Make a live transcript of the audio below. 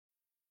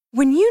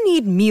When you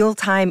need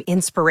mealtime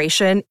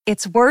inspiration,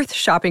 it's worth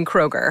shopping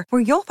Kroger,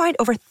 where you'll find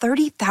over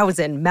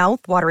 30,000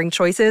 mouth-watering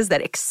choices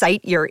that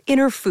excite your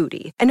inner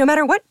foodie. And no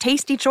matter what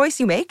tasty choice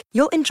you make,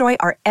 you'll enjoy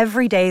our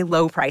everyday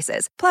low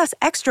prices, plus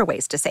extra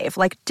ways to save,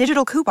 like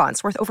digital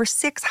coupons worth over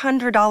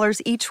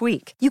 $600 each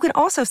week. You can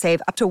also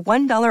save up to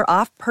 $1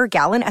 off per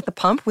gallon at the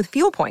pump with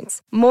fuel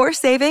points. More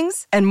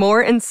savings and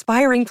more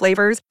inspiring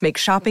flavors make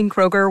shopping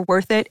Kroger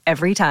worth it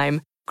every time.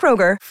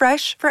 Kroger,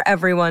 fresh for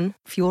everyone.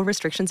 Fuel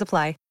restrictions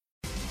apply.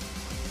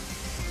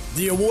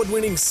 The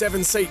award-winning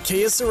 7-seat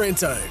Kia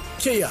Sorrento.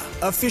 Kia,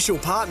 official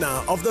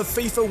partner of the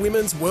FIFA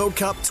Women's World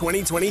Cup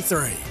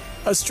 2023.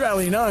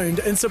 Australian-owned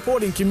and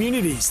supporting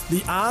communities,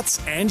 the arts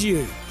and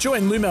you.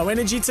 Join Lumo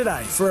Energy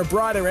today for a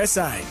brighter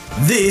SA.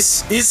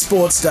 This is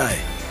Sports Day.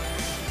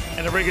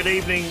 And a very good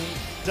evening.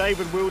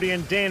 David Wildy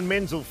and Dan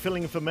Menzel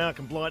filling in for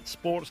Malcolm Blight.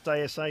 Sports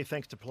Day SA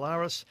thanks to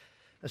Polaris.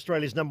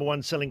 Australia's number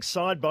one selling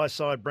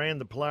side-by-side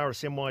brand, the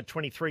Polaris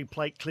MY23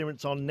 plate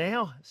clearance on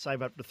now.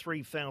 Save up to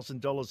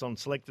 $3,000 on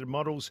selected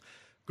models.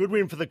 Good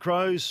win for the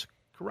Crows.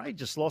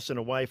 Courageous loss in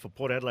a way for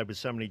Port Adelaide with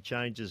so many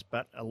changes,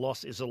 but a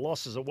loss is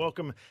a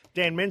welcome.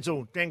 Dan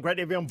Menzel. Dan, great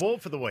to have you on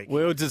board for the week.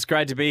 Well, it's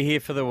great to be here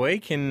for the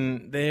week,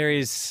 and there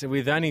is,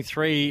 with only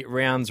 3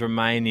 rounds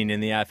remaining in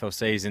the AFL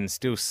season,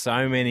 still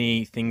so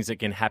many things that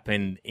can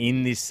happen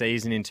in this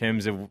season in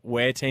terms of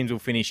where teams will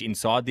finish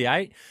inside the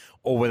 8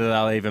 or whether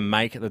they'll even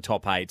make the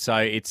top 8. So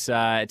it's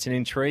an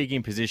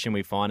intriguing position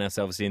we find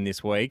ourselves in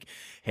this week,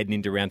 heading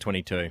into round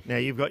 22. Now,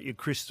 you've got your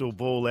crystal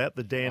ball out,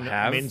 the Dan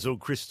Menzel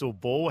crystal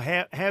ball.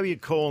 How are you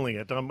calling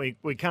it? I mean,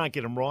 we can't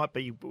get them right,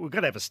 but we've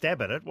got to have a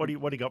stab at it. What do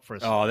you got for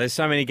us? Oh, there's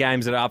so many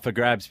games that are up for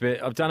grabs,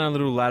 but I've done a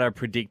little ladder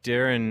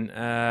predictor, and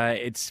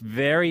it's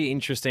very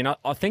interesting.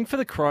 I think for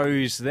the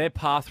Crows, their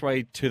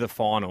pathway to the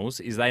finals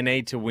is they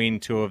need to win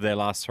 2 of their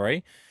last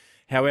 3.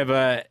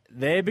 However,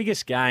 their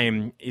biggest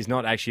game is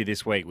not actually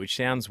this week, which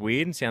sounds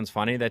weird and sounds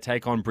funny. They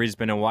take on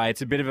Brisbane away.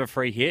 It's a bit of a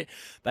free hit.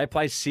 They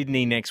play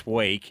Sydney next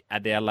week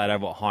at the Adelaide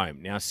Oval at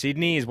home. Now,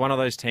 Sydney is one of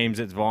those teams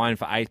that's vying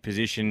for 8th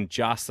position,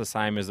 just the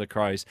same as the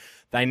Crows.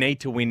 They need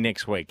to win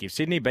next week. If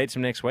Sydney beats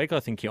them next week, I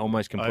think you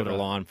almost can put a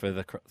line through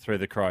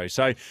the Crows.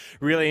 So,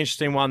 really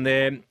interesting one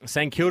there.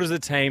 St Kilda's the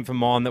team for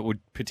mine that would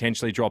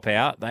potentially drop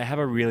out. They have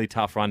a really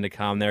tough run to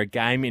come. They're a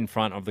game in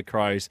front of the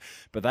Crows,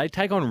 but they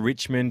take on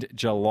Richmond,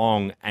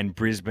 Geelong, and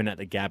Brisbane at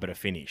the Gabba to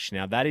finish.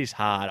 Now, that is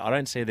hard. I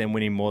don't see them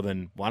winning more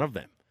than one of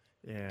them.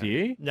 Yeah. Do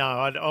you?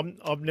 No,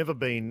 I've never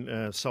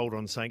been sold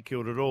on St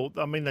Kilda at all.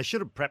 I mean, they should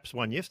have perhaps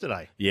won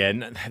yesterday. Yeah,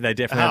 they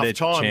definitely had their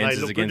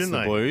chances against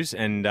the Blues,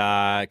 and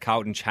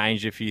Carlton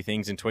changed a few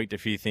things and tweaked a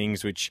few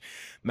things, which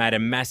made a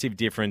massive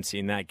difference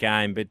in that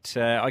game. But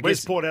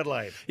Where's Port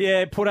Adelaide?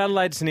 Yeah, Port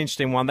Adelaide's an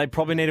interesting one. They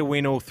probably need to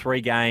win all 3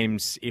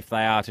 games if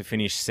they are to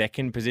finish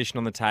 2nd position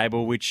on the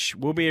table, which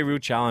will be a real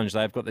challenge.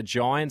 They've got the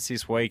Giants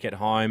this week at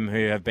home,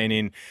 who have been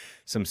in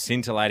some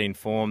scintillating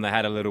form. They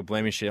had a little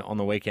blemish on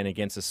the weekend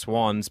against the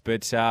Swans,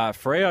 but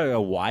Freo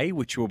away,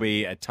 which will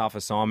be a tough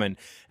assignment,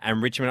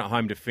 and Richmond at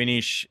home to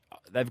finish.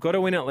 They've got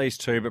to win at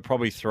least 2, but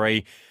probably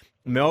 3.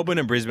 Melbourne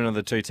and Brisbane are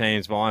the 2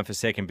 teams vying for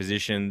 2nd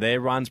position. Their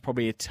run's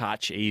probably a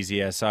touch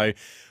easier. So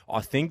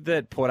I think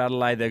that Port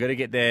Adelaide, they've got to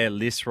get their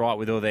list right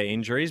with all their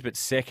injuries, but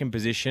 2nd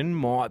position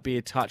might be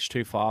a touch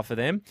too far for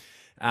them.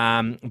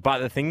 But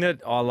the thing that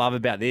I love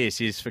about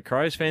this is for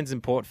Crows fans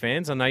and Port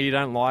fans, I know you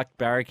don't like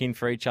barracking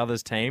for each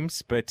other's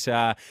teams, but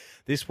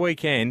this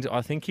weekend,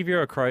 I think if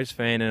you're a Crows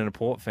fan and a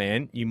Port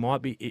fan, you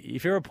might be.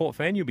 If you're a Port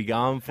fan, you'll be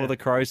going for the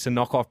Crows to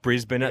knock off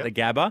Brisbane at the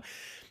Gabba.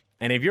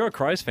 And if you're a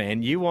Crows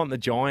fan, you want the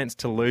Giants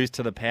to lose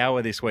to the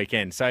Power this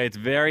weekend. So it's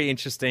very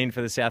interesting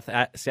for the South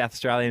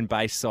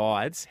Australian-based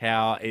sides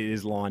how it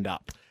is lined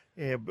up.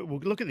 Yeah, but we'll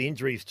look at the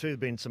injuries too. There have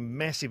been some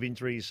massive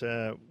injuries,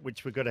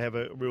 which we've got to have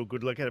a real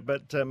good look at it.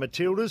 But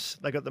Matildas,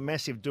 they got the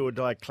massive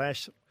do-or-die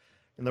clash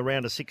in the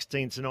round of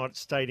 16 tonight at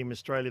Stadium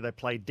Australia. They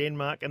play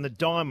Denmark, and the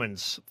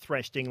Diamonds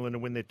thrashed England to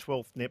win their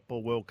 12th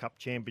Netball World Cup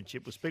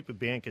Championship. We'll speak with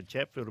Bianca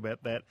Chatfield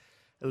about that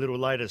a little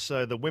later.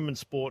 So the women's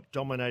sport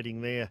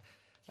dominating there.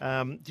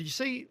 Did you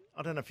see,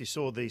 I don't know if you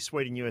saw the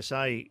Sweden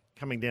USA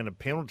coming down to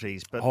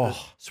penalties, but the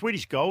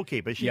Swedish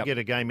goalkeeper, she'd get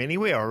a game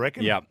anywhere, I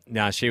reckon. Yeah,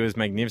 no, she was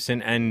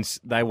magnificent, and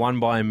they won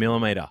by a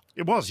millimetre.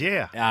 It was,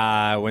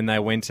 yeah. When they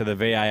went to the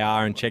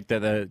VAR and checked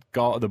that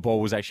the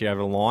ball was actually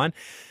over the line.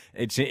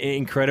 It's an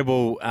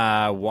incredible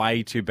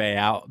way to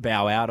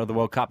bow out of the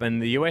World Cup.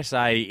 And the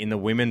USA in the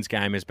women's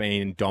game has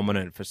been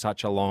dominant for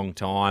such a long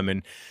time.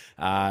 And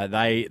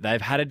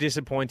they've had a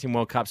disappointing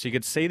World Cup. So you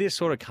could see this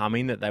sort of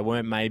coming, that they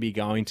weren't maybe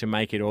going to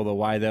make it all the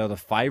way. They were the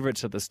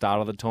favourites at the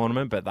start of the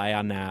tournament, but they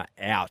are now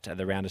out at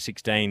the round of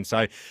 16.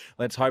 So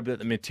let's hope that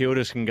the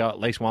Matildas can go at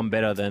least one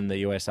better than the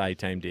USA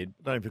team did.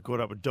 I don't know if you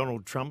caught up with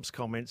Donald Trump's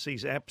comments.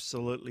 He's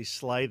absolutely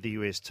slayed the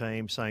US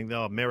team, saying,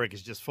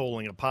 America's just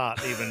falling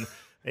apart,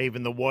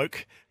 even the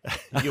woke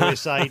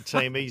USA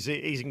team. He's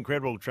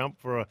incredible, Trump,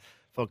 for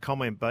a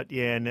comment. But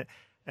yeah,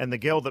 and the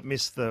girl that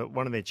missed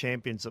one of their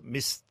champions that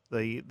missed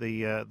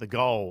the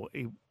goal.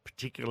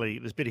 Particularly,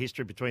 there's a bit of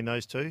history between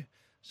those two.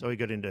 So he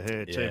got into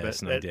her too. Yeah, but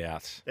there's no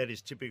doubt. That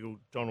is typical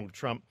Donald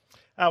Trump.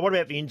 What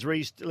about the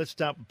injuries? Let's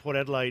start with Port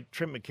Adelaide.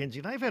 Trent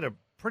McKenzie, they've had a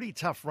pretty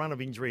tough run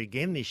of injury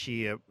again this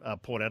year,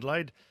 Port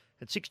Adelaide.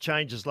 Had 6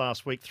 changes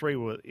last week, 3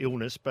 were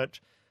illness. But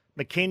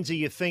McKenzie,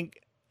 you think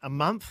a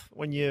month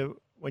when you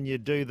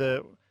do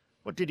the...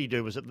 What did he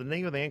do? Was it the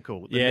knee or the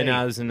ankle? No,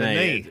 it was the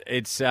knee.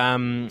 It's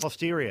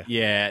posterior.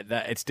 Yeah,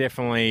 it's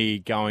definitely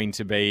going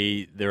to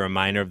be the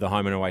remainder of the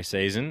home and away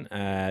season.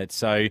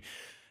 So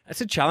it's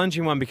a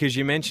challenging one because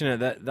you mentioned it,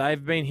 that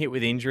they've been hit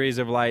with injuries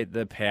of late,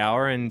 the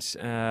power, and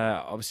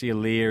obviously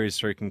Aaliyah is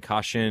through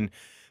concussion.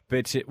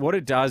 But what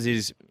it does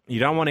is you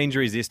don't want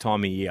injuries this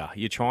time of year.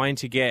 You're trying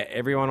to get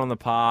everyone on the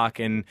park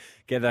and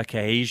get that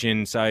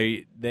cohesion. So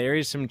there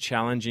is some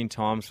challenging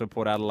times for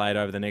Port Adelaide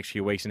over the next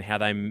few weeks and how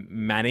they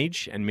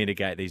manage and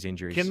mitigate these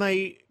injuries.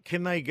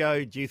 Can they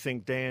go, do you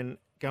think, Dan,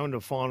 go into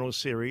a final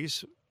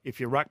series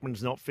if your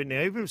ruckman's not fit?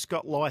 Now, even if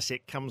Scott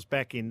Lysett comes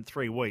back in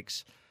 3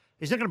 weeks,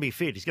 he's not going to be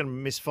fit. He's going to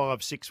miss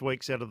 5-6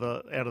 weeks out of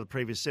the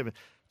previous 7.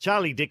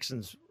 Charlie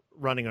Dixon's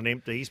running on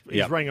empty.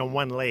 He's running on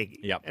one leg.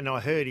 Yep. And I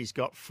heard he's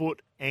got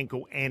foot,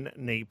 ankle and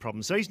knee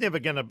problems. So he's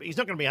not going to be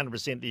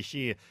 100% this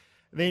year.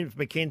 Then if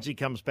McKenzie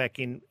comes back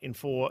in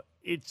 4,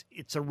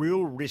 it's a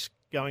real risk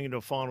going into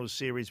a final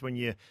series when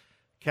you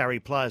carry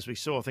players. We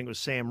saw, I think it was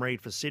Sam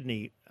Reid for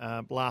Sydney,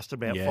 lasted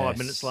about 5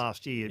 minutes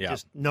last year. Yep.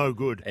 Just no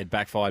good. It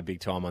backfired big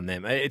time on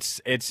them. It's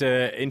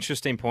an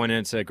interesting point, and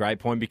it's a great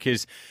point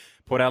because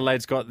Port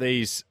Adelaide's got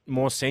these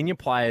more senior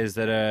players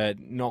that are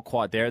not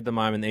quite there at the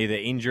moment, either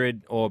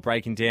injured or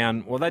breaking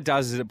down. What that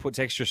does is it puts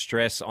extra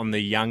stress on the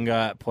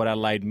younger Port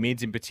Adelaide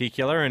mids in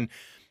particular, and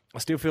I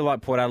still feel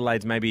like Port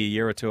Adelaide's maybe a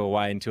year or 2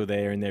 away until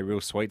they're in their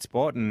real sweet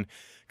spot. And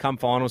come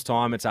finals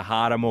time, it's a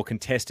harder, more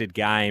contested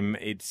game.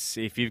 It's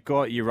if you've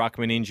got your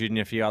ruckman injured and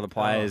a few other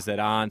players that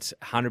aren't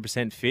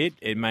 100% fit,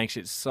 it makes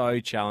it so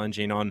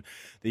challenging on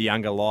the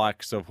younger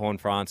likes of Horn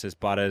Francis,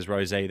 Butters,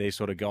 Rosé, these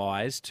sort of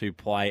guys to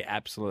play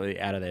absolutely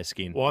out of their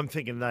skin. Well, I'm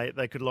thinking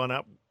they could line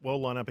up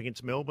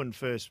against Melbourne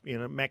first. You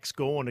know, Max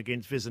Gawn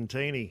against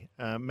Vizentini,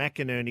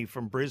 McInerney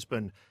from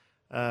Brisbane,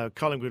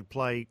 Collingwood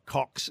play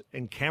Cox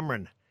and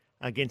Cameron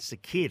against the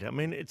kid. I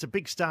mean, it's a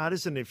big start,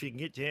 isn't it? If you can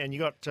get and you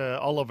got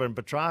Oliver and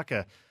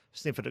Petrarca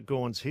sniffing at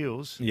Gawn's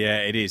heels. Yeah,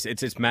 it is.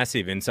 It's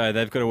massive, and so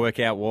they've got to work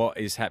out what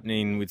is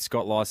happening with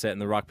Scott Lysett in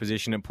the ruck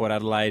position at Port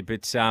Adelaide.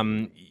 But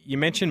you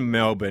mentioned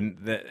Melbourne.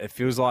 That it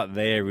feels like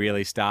they're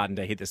really starting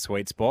to hit the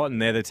sweet spot, and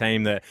they're the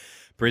team that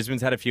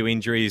Brisbane's had a few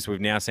injuries.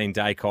 We've now seen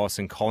Dacos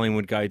and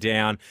Collingwood go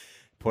down.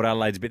 Port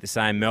Adelaide's a bit the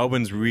same.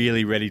 Melbourne's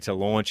really ready to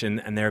launch,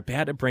 and they're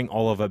about to bring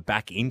Oliver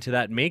back into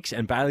that mix.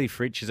 And Bailey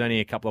Fritsch is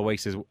only a couple of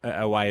weeks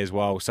away as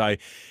well. So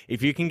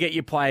if you can get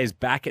your players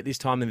back at this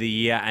time of the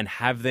year and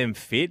have them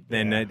fit,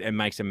 then it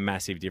makes a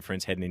massive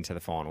difference heading into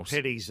the finals.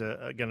 Petty's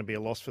going to be a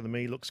loss for them.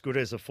 He looks good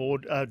as a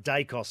forward.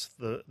 Dacos,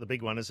 the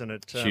big one, isn't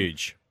it?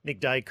 Huge.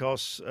 Nick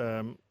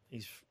Dacos,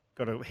 he's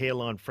got a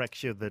hairline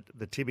fracture,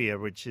 the tibia,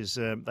 which is,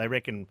 they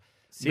reckon,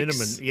 6.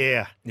 minimum.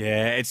 Yeah.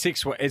 Yeah,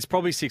 it's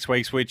probably 6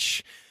 weeks,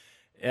 which...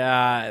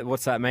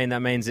 what's that mean? That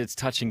means it's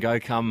touch and go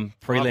come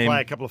prelim. Play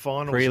a couple of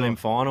finals. Prelim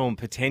final and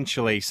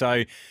potentially.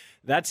 So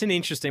that's an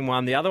interesting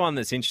one. The other one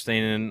that's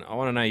interesting, and I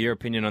want to know your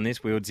opinion on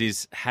this, Wilds,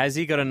 is has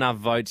he got enough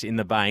votes in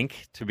the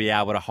bank to be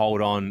able to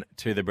hold on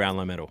to the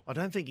Brownlow medal? I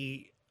don't think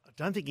he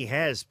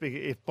has.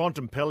 If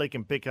Bontempelli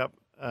can pick up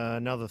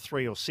another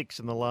 3 or 6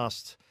 in the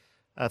last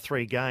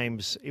 3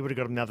 games, he would have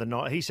got another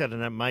 9. He's had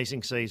an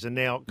amazing season.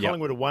 Now,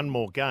 Collingwood have won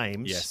more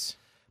games. Yes.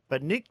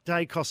 But Nick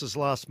Dacos's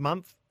last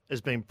month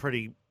has been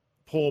pretty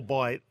poor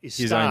by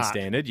his own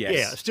standard, yes.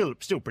 Yeah,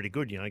 still pretty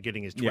good,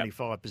 getting his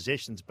 25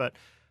 possessions. But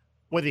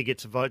whether he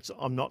gets the votes,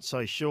 I'm not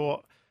so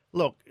sure.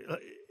 Look,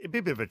 it'd be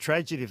a bit of a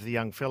tragedy for the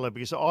young fellow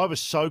because I was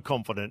so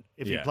confident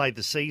if he played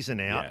the season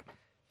out,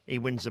 he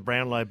wins the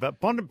Brownlow. But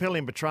Bontempelli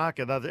and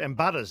Petrarca, and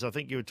Butters, I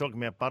think you were talking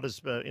about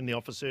Butters in the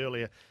office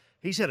earlier,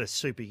 he's had a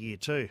super year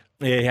too.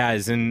 Yeah, he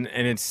has, and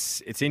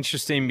it's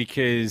interesting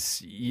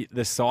because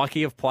the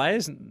psyche of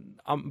players,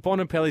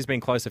 Bontempelli's been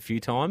close a few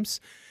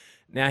times.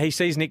 Now, he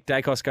sees Nick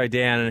Dacos go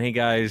down and he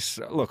goes,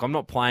 look, I'm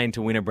not playing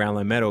to win a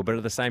Brownlow medal, but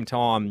at the same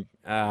time,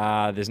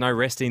 there's no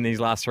resting these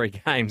last 3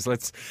 games.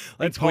 Let's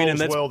win and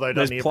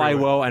let's play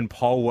well and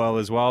poll well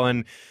as well.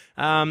 And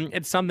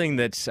it's something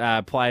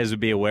that players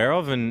would be aware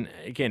of. And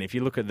again, if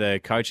you look at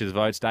the coaches'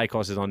 votes,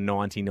 Dacos is on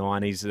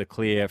 99. He's the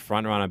clear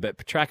front runner. But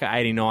Petrarca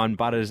 89,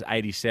 Butters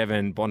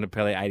 87,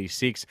 Bontempelli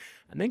 86,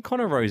 and then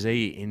Connor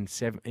Rosé in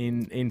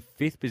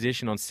 5th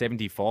position on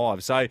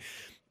 75. So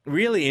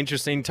really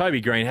interesting.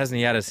 Toby Green, hasn't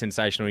he had a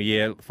sensational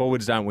year?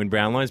 Forwards don't win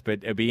Brownlows,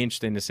 but it'll be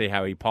interesting to see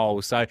how he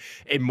polls. So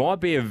it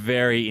might be a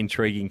very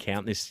intriguing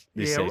count this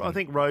season. I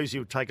think Rosie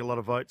will take a lot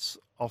of votes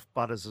off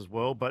Butters as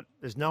well, but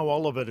there's no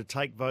Oliver to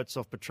take votes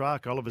off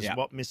Petrarca. Oliver's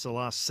missed the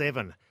last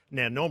 7.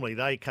 Now, normally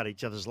they cut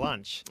each other's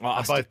lunch.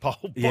 Oh, Both poll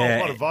a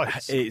lot of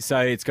votes. So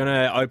it's going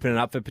to open it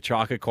up for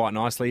Petrarca quite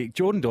nicely.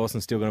 Jordan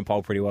Dawson's still going to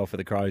poll pretty well for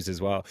the Crows as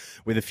well,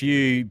 with a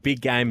few big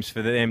games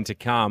for them to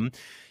come.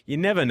 You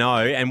never know,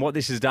 and what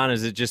this has done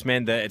is it just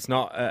meant that it's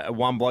not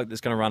one bloke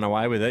that's going to run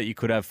away with it. You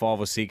could have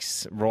 5 or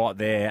 6 right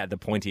there at the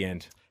pointy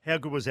end. How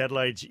good was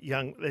Adelaide's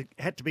young? It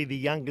had to be the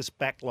youngest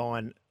back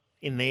line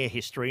in their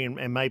history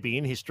and maybe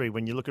in history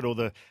when you look at all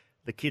the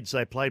kids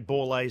they played.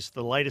 Borlase,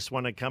 the latest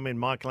one had come in.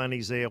 Michael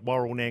Annie's there,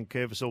 Worrell,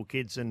 Nankervis, all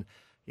kids, and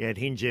you had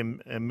Hinge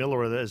and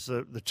Miller as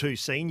the 2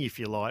 senior, if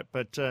you like.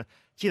 But,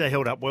 gee, they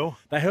held up well.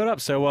 They held up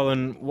so well,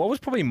 and what was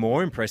probably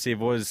more impressive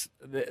was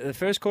the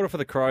first quarter for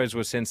the Crows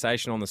was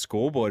sensational on the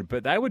scoreboard,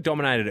 but they were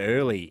dominated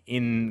early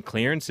in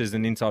clearances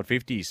and inside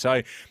 50s.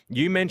 So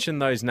you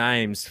mentioned those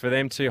names. For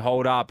them to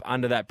hold up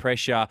under that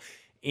pressure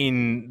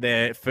in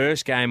their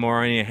first game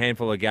or only a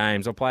handful of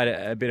games. I played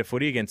a bit of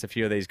footy against a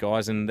few of these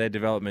guys, and their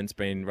development's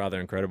been rather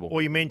incredible.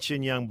 Well, you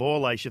mentioned young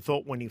Borlase. You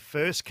thought when he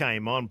first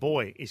came on,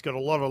 boy, he's got a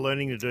lot of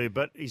learning to do,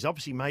 but he's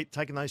obviously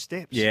taken those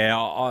steps. Yeah,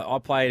 I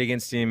played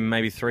against him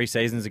maybe 3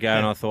 seasons ago,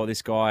 and I thought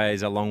this guy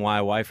is a long way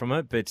away from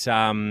it. But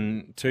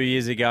 2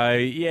 years ago,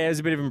 yeah, there's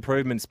a bit of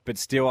improvements, but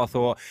still I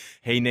thought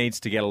he needs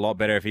to get a lot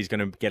better if he's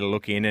going to get a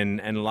look in. And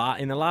in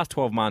the last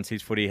 12 months,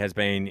 his footy has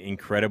been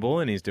incredible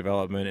in his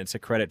development. It's a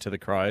credit to the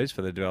Crows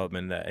for the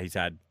development that he's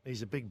had.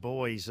 He's a big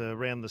boy. He's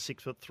around the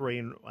 6'3"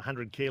 and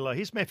 100 kilo.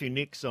 Here's Matthew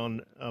Nix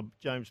on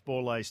James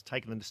Borlase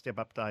taking them to step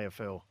up to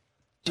AFL.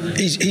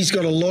 He's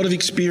got a lot of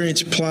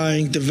experience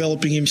playing,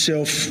 developing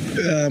himself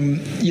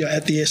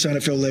at the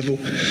SNFL level.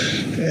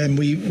 And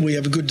we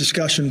have a good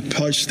discussion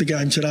post the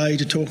game today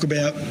to talk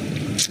about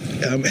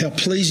how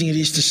pleasing it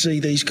is to see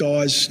these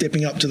guys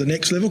stepping up to the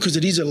next level, because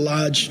it is a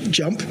large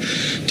jump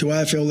to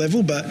AFL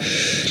level, but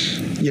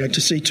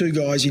to see 2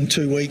 guys in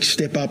 2 weeks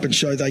step up and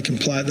show they can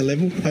play at the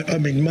level. I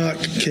mean, Mark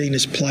Keane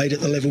has played at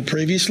the level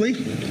previously,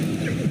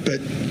 but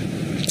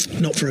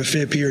not for a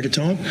fair period of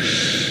time.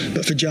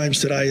 But for James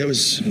today, it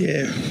was,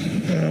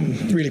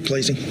 really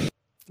pleasing.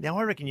 Now,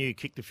 I reckon you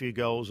kicked a few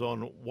goals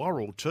on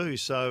Worrell too.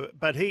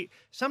 But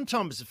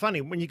sometimes it's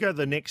funny, when you go to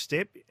the next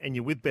step and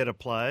you're with better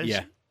players,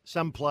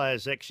 some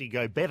players actually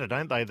go better,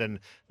 don't they, than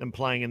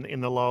playing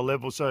in the lower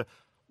level. So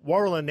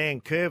Worrell and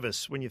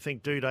Nankervis, when you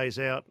think Duday's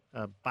out,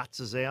 Butts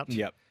is out.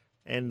 Yep.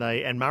 And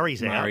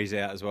Murray's out. Murray's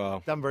out as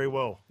well. Done very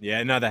well.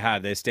 Yeah, no, they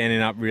have. They're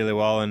standing up really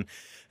well, and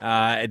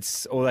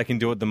it's all they can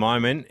do at the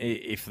moment.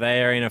 If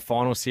they are in a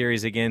final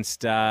series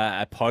against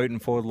a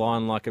potent forward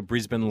line like a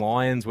Brisbane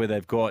Lions, where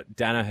they've got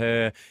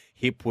Danaher,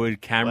 Hipwood,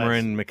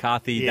 Cameron,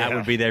 McCarthy, that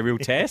would be their real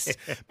test.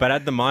 But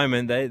at the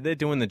moment, they're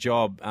doing the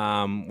job,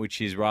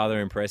 which is rather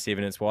impressive,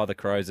 and it's why the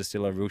Crows are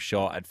still a real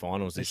shot at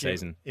finals this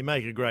season. You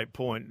make a great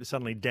point.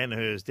 Suddenly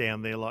Danaher's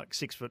down there like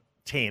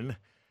 6'10",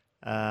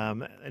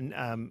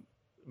 and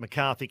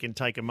McCarthy can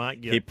take a mark.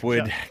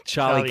 Hipwood,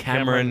 Charlie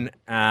Cameron,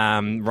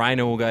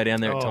 Rayner will go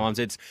down there at times.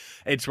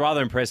 It's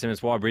rather impressive.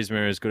 It's why Brisbane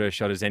are as good a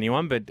shot as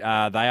anyone, but they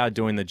are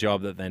doing the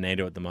job that they need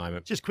to at the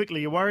moment. Just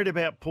quickly, you're worried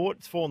about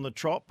Port falling the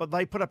trot, but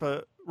they put up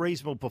a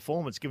reasonable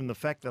performance given the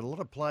fact that a lot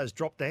of players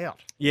dropped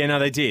out. Yeah, no,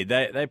 they did.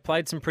 They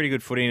played some pretty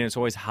good footy, and it's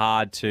always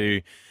hard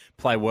to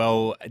play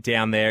well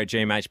down there at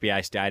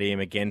GMHBA Stadium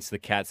against the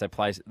Cats. They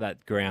play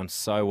that ground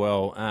so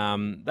well.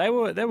 They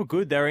were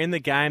good. They were in the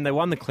game. They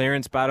won the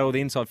clearance battle, the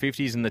inside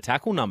 50s, and the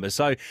tackle numbers.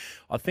 So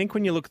I think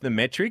when you look at the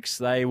metrics,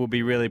 they will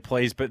be really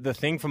pleased. But the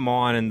thing for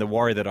mine and the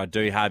worry that I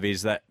do have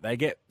is that they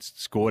get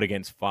scored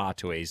against far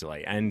too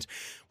easily. And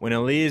when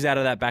Alia's out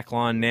of that back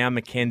line, now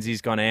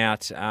Mackenzie's gone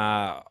out,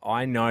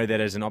 I know that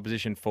as an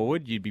opposition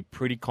forward, you'd be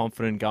pretty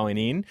confident going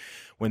in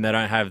when they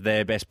don't have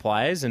their best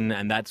players,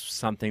 and that's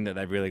something that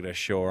they've really got to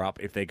shore up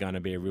if they're going to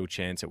be a real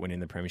chance at winning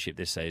the premiership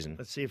this season.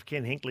 Let's see if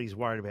Ken Hinckley's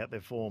worried about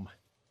their form.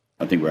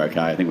 I think we're okay.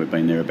 I think we've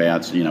been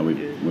thereabouts. We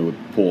were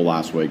poor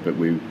last week, but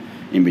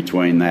in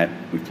between that,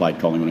 we've played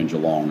Collingwood and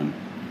Geelong, and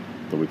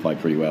thought we played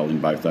pretty well in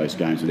both those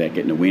games without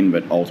getting a win.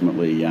 But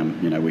ultimately,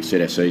 we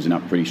set our season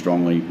up pretty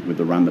strongly with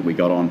the run that we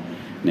got on.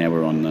 Now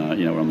we're on,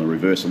 we're on the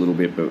reverse a little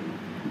bit, but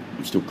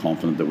I'm still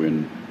confident that we're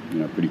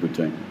in, a pretty good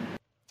team.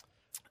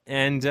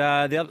 And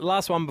the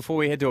last one before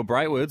we head to a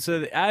break, so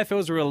the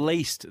AFL's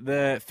released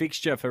the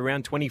fixture for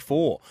round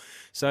 24.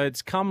 So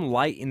it's come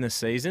late in the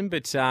season,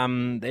 but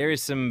there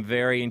is some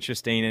very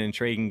interesting and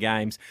intriguing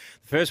games.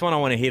 The first one I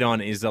want to hit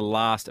on is the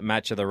last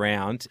match of the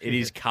round. It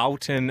is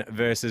Carlton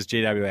versus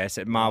GWS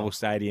at Marvel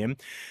Stadium.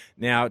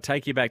 Now,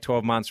 take you back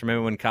 12 months.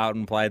 Remember when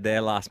Carlton played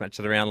their last match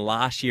of the round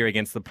last year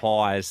against the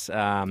Pies?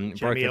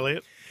 Jamie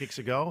Elliott kicks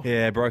a goal.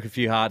 Yeah, broke a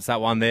few hearts,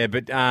 that one there.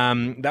 But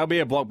that'll be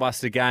a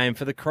blockbuster game.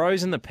 For the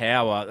Crows and the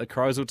Power, the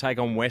Crows will take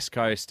on West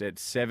Coast at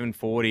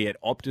 7:40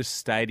 at Optus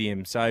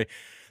Stadium. So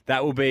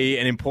that will be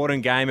an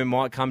important game. It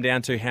might come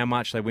down to how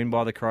much they win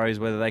by the Crows,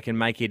 whether they can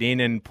make it in.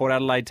 And Port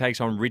Adelaide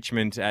takes on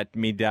Richmond at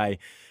midday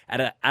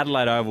at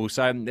Adelaide Oval.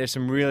 So there's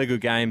some really good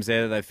games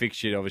there that they've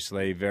fixtured,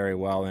 obviously, very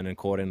well and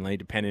accordingly,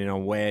 depending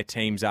on where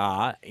teams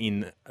are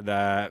in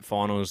the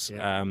finals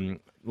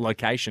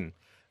location.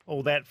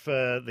 All that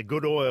for the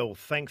good oil,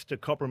 thanks to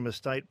Cobram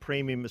Estate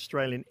Premium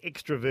Australian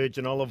Extra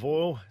Virgin Olive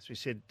Oil. As we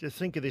said, just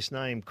think of this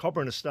name,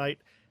 Cobram Estate,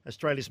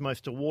 Australia's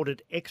most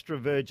awarded extra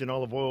virgin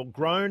olive oil,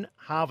 grown,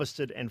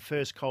 harvested and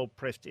first cold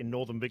pressed in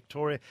northern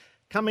Victoria.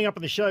 Coming up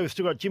in the show, we've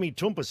still got Jimmy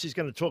Toumpas. He's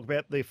going to talk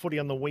about the footy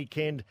on the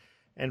weekend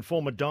and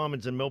former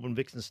Diamonds and Melbourne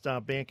Vixen star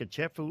Bianca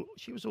Chaffel.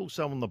 She was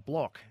also on the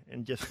block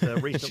and just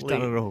recently She's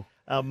done it all.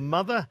 A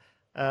mother.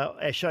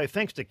 Our show,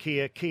 thanks to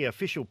Kia,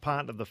 official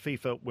partner of the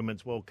FIFA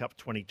Women's World Cup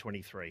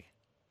 2023.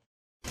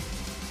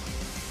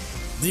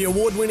 The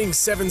award-winning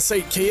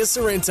 7-seat Kia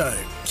Sorrento.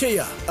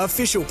 Kia,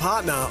 official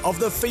partner of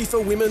the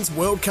FIFA Women's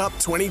World Cup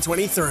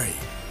 2023.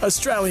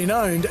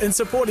 Australian-owned and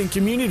supporting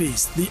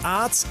communities, the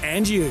arts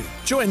and you.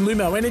 Join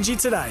Lumo Energy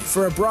today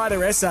for a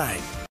brighter SA.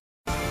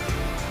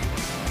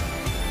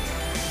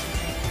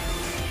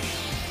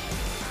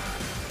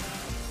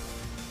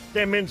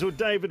 Dan Menzel,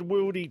 David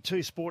Wildy, to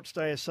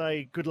Sportsday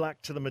SA. Good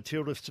luck to the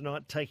Matildas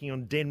tonight, taking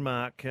on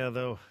Denmark. There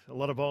were a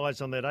lot of eyes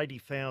on that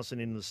 80,000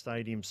 in the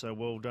stadium, so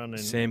well done.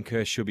 And Sam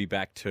Kerr should be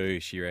back too,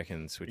 she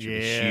reckons, which would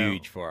be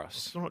huge for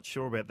us. I'm not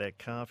sure about that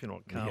calf. You're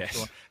not calf. Yes.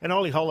 Right. And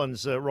Ollie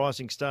Hollands,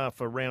 rising star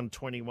for round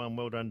 21.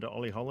 Well done to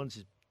Ollie Hollands.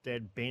 His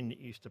dad, Ben,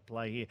 used to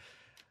play here.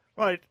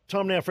 Right,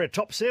 time now for our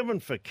top 7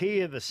 for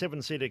Kia, the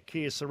 7-seater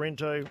Kia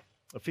Sorrento,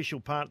 official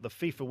part of the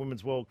FIFA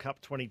Women's World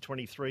Cup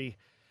 2023.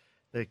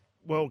 The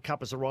World Cup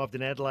has arrived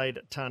in Adelaide.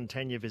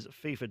 Tanya, visit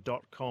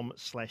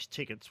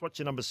fifa.com/tickets. What's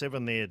your number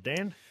 7 there,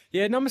 Dan?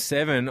 Yeah, number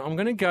 7, I'm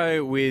going to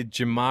go with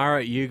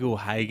Jamara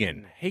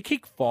Ugle-Hagen. He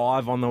kicked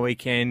 5 on the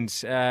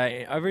weekend.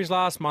 Over his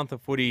last month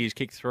of footy, he's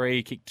kicked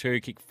 3, kicked 2,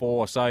 kicked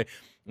 4. So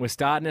we're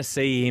starting to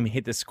see him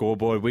hit the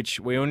scoreboard, which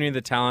we all knew the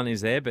talent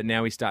is there, but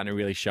now he's starting to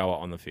really show it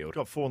on the field.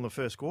 Got 4 in the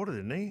first quarter,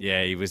 didn't he?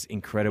 Yeah, he was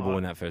incredible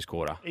in that first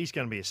quarter. He's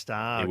going to be a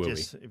star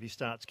if he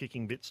starts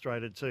kicking a bit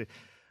straighter too.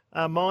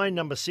 My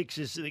number 6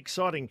 is the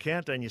exciting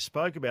countdown you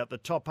spoke about, the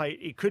top 8.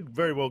 It could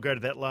very well go to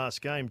that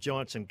last game,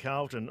 Giants and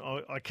Carlton.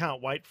 I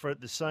can't wait for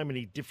it. There's so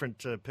many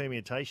different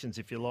permutations,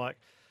 if you like.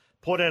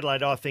 Port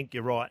Adelaide, I think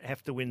you're right,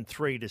 have to win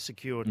 3 to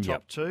secure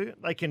top 2.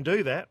 They can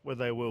do that.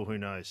 Whether they will, who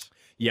knows?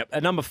 Yep.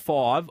 At number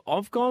 5,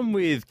 I've gone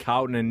with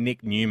Carlton and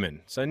Nick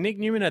Newman. So Nick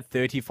Newman had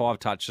 35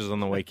 touches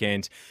on the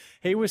weekend.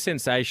 He was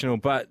sensational,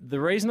 but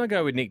the reason I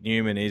go with Nick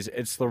Newman is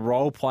it's the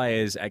role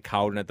players at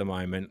Carlton at the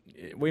moment.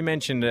 We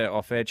mentioned it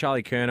off air.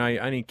 Charlie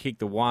Curnow only kicked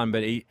the 1,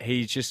 but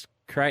he's just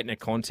creating a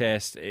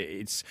contest.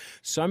 It's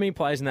so many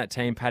players in that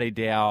team. Paddy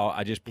Dow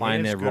are just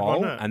playing their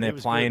role, and they're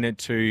playing it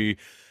to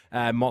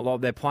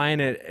Motlop. They're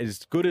playing it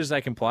as good as they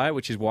can play it,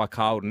 which is why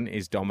Carlton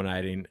is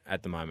dominating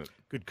at the moment.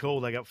 Good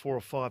call. They got 4 or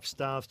 5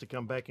 stars to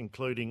come back,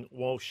 including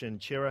Walsh and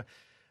Chera.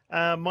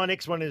 My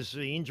next one is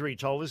the injury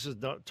toll. This is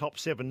not top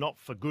 7, not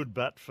for good,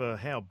 but for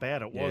how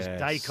bad it was. Yes.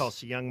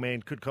 Dacos, a young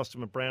man, could cost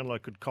him a Brownlow,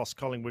 could cost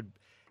Collingwood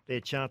their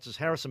chances.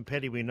 Harrison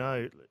Petty, we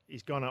know,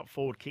 he's gone up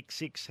forward, kicked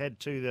 6, had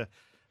 2 the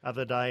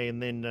other day,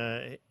 and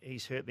then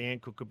he's hurt the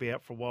ankle, could be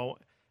out for a while.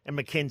 And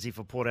Mackenzie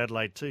for Port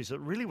Adelaide too. So it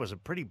really was a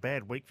pretty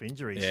bad week for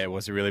injuries. Yeah, it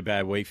was a really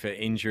bad week for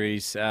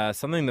injuries.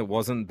 Something that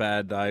wasn't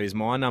bad, though, is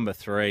my number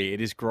 3. It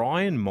is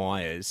Brian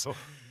Myers. Oh.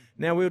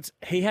 Now,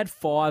 he had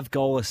 5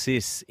 goal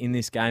assists in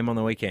this game on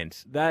the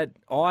weekend. That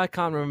I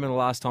can't remember the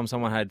last time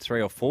someone had 3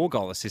 or 4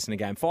 goal assists in a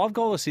game. 5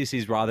 goal assists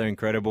is rather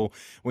incredible.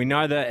 We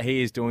know that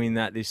he is doing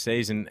that this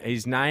season.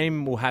 His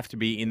name will have to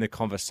be in the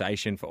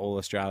conversation for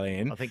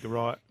All-Australian. I think you're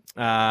right.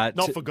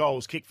 Not for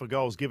goals, kick for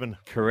goals given.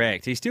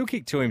 Correct. He still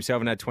kicked 2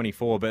 himself and had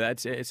 24,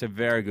 but it's a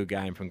very good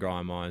game from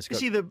Brian Myers. Is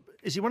he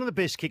one of the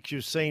best kicks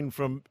you've seen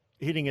from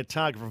hitting a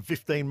target from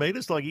 15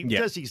 metres? Like he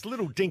does these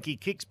little dinky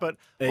kicks, but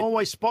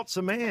always spots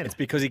a man. It's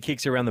because he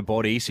kicks around the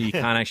body, so you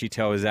can't actually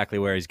tell exactly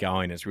where he's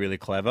going. It's really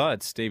clever.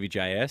 It's Stevie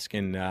J-esque,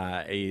 and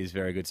he is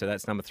very good. So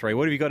that's number 3.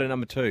 What have you got at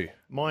number 2?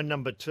 My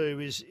number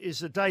 2 is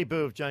the debut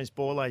of James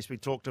Borlase. We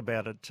talked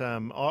about it.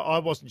 I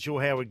wasn't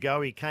sure how it would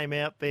go. He came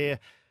out there.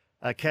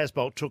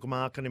 Casbolt took a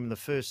mark on him in the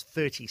first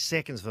 30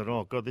 seconds. I thought,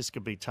 oh, God, this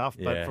could be tough.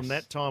 But Yes. from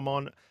that time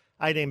on,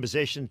 18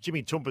 possessions.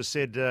 Jimmy Toumpas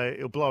said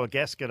he'll blow a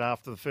gasket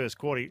after the first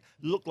quarter. He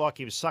looked like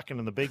he was sucking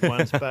in the big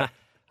ones. But,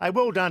 hey,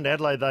 well done to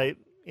Adelaide.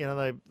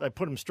 They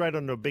put him straight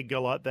onto a big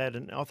goal like that,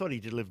 and I thought he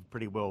delivered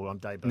pretty well on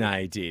debut. No,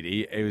 he did.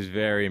 He was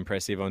very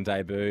impressive on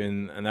debut,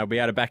 and they'll be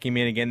able to back him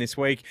in again this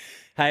week.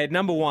 Hey, at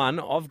number 1,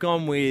 I've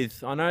gone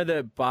with, I know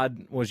that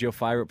Bud was your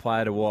favourite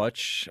player to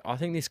watch. I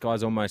think this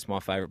guy's almost my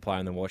favourite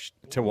player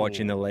to watch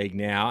in the league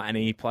now, and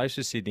he plays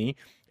for Sydney.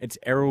 It's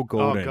Errol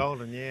Gulden. Oh,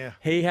 Golden, yeah.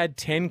 He had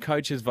 10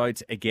 coaches'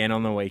 votes again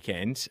on the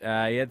weekend.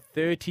 He had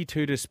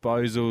 32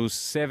 disposals,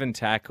 7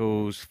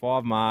 tackles,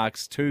 5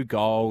 marks, 2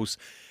 goals.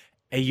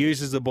 He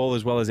uses the ball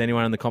as well as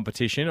anyone in the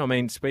competition. I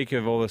mean, speak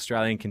of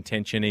All-Australian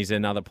contention, he's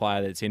another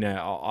player that's in it.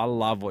 I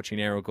love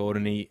watching Errol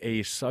Gulden. He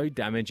is so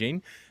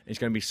damaging. He's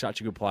going to be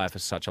such a good player for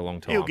such a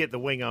long time. He'll get the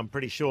wing, I'm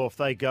pretty sure, if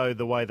they go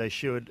the way they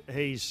should.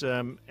 He's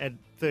had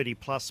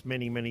 30-plus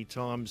many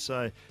times.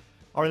 So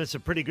I reckon it's a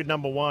pretty good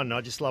number 1.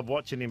 I just love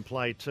watching him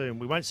play too.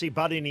 We won't see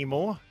Bud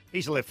anymore.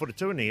 He's a left footer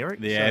too, isn't he, Eric?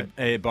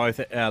 Yeah, both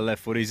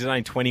left footers. He's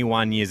only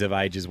 21 years of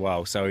age as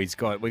well, so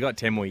we got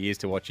 10 more years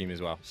to watch him as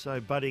well.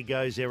 So Buddy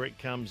goes, Eric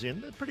comes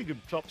in. They're pretty good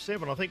top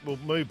 7. I think we'll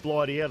move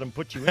Blighty out and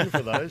put you in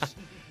for those.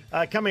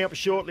 Coming up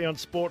shortly on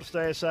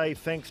Sportsday SA,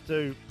 thanks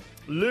to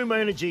Lumo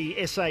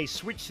Energy SA.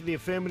 Switch to the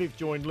affirmative.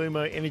 Join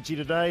Lumo Energy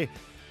today.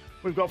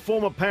 We've got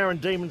former Power and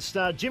Demons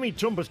star Jimmy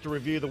Toumpas to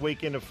review the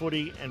weekend of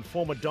footy, and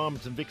former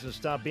Diamonds and Vixen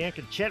star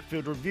Bianca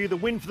Chatfield to review the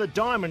win for the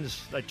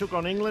Diamonds. They took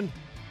on England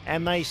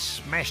and they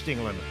smashed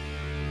England.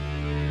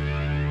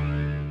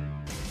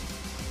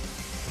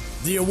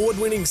 The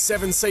award-winning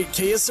 7-seat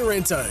Kia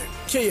Sorrento.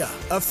 Kia,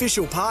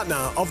 official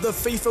partner of the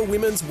FIFA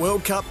Women's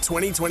World Cup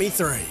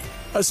 2023.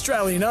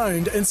 Australian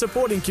owned and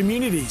supporting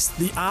communities,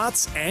 the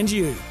arts and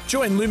you.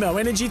 Join Lumo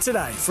Energy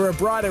today for a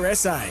brighter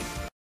SA.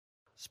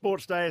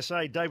 Sportsday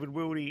SA, David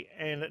Wildy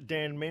and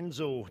Dan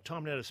Menzel.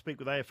 Time now to speak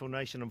with AFL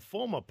Nation and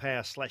former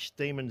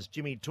Power/Demons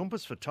Jimmy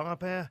Toumpas for Tyre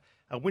Power.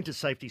 A winter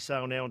safety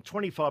sale now on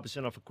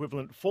 25% off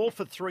equivalent. 4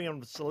 for 3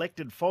 on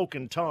selected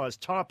Falcon tyres.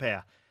 Tyre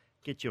Power.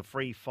 Get your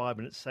free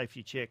 5-minute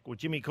safety check. Well,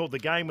 Jimmy called the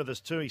game with us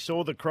too. He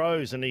saw the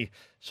Crows and he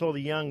saw the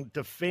young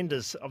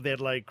defenders of the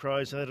Adelaide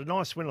Crows. They had a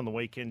nice win on the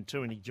weekend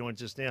too, and he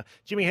joins us now.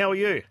 Jimmy, how are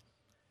you?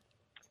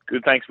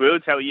 Good, thanks,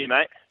 Wilds. How are you,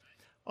 mate?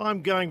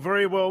 I'm going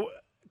very well.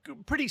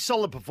 Pretty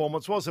solid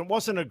performance, wasn't it?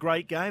 Wasn't a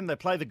great game. They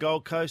played the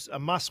Gold Coast, a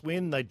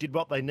must-win. They did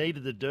what they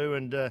needed to do,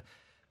 and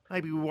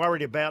maybe we were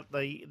worried about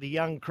the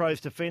young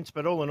Crows' defence,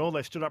 but all in all,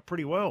 they stood up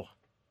pretty well.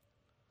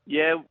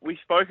 Yeah, we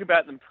spoke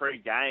about them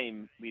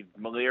pre-game with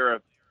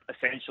Malira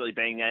essentially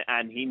being,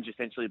 and Hinge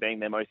essentially being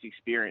their most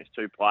experienced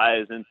two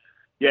players, and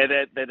yeah,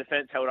 their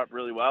defence held up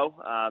really well.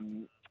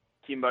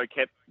 Kimbo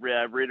kept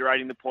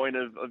reiterating the point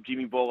of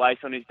Jimmy Ball-Ace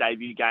on his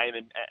debut game,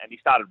 and he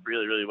started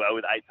really, really well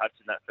with 8 touches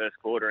in that first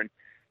quarter, and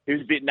he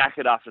was a bit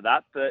knackered after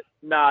that. But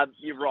nah,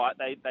 you're right.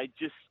 They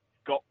just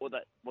got what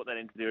they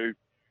needed to do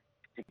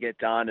to get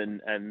done,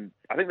 and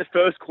I think the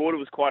first quarter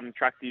was quite an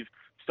attractive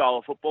style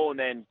of football, and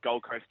then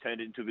Gold Coast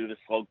turned it into a bit of a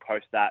slog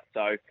post that.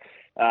 So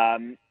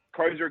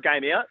Crows are a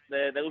game out.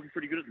 They're looking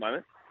pretty good at the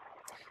moment.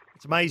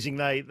 It's amazing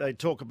they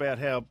talk about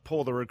how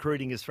poor the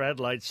recruiting is for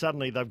Adelaide.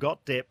 Suddenly they've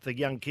got depth. The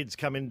young kids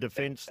come in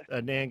defence,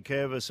 Nan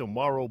Curvis and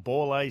Worrell,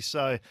 Borley.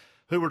 So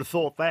who would have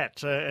thought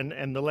that?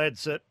 And the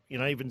lads that,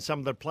 even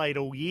some that played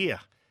all year.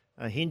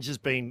 Hinge has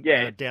been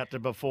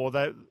doubted before.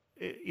 Though,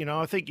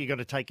 I think you've got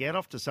to take out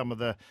off to some of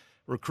the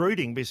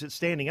recruiting because it's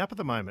standing up at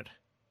the moment.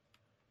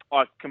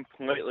 I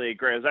completely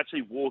agree. I was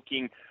actually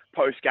walking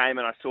post-game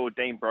and I saw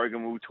Dean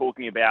Brogan. We were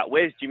talking about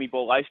where's Jimmy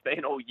Ball-Ace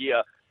been all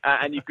year,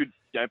 and you could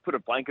put a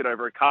blanket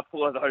over a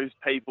couple of those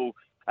people,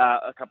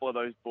 a couple of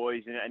those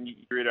boys, and you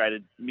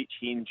reiterated Mitch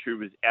Hinge, who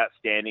was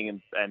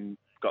outstanding and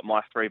got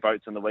my 3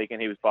 votes on the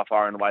weekend. He was by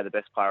far and away the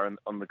best player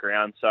on the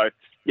ground. So,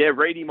 yeah,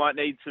 Reedy might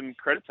need some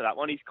credit for that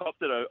one. He's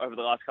copped it over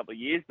the last couple of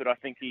years, but I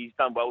think he's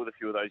done well with a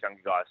few of those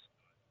younger guys.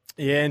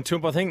 Yeah, and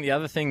Toomp, I think the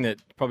other thing that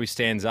probably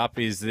stands up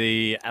is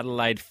the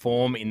Adelaide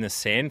form in the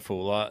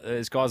Sandful.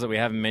 There's guys that we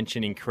haven't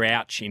mentioned in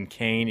Crouch, in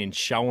Keane, in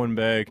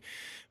Schoenberg,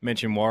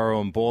 mentioned Worrell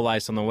and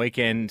Ball-Ace on the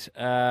weekend.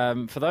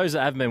 For those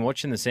that haven't been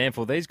watching the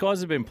Sandful, these guys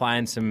have been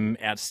playing some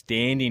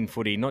outstanding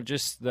footy, not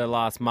just the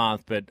last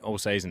month, but all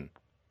season.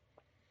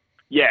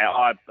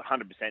 Yeah,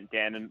 100%,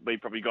 Dan, and we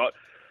probably got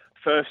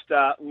first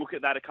look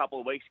at that a couple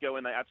of weeks ago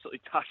when they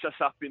absolutely touched us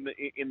up in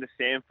the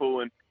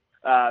Sandful, and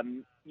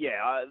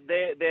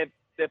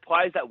they're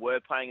players that were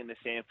playing in the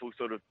Sandful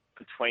sort of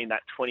between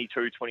that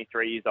 22,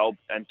 23 years old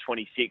and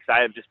 26. They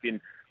have just been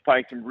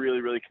playing some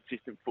really, really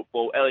consistent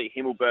football. Elliot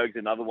Himmelberg's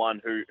another one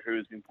who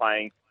has been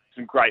playing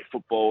some great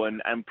football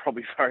and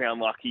probably very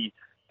unlucky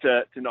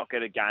to not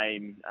get a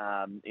game.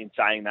 In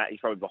saying that,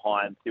 he's probably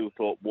behind Still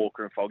Thought,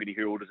 Walker and Fogarty,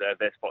 who all deserve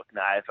their spots in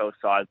the AFL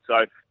side.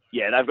 So,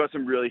 yeah, they've got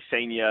some really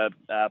senior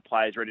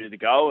players ready to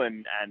go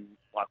and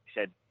like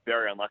we said,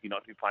 very unlucky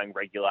not to be playing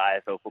regular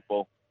AFL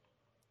football.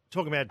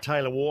 Talking about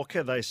Taylor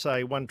Walker, they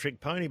say one-trick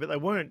pony, but they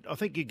weren't. I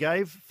think you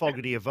gave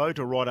Fogarty a vote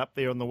or right up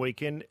there on the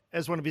weekend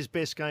as one of his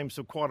best games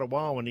for quite a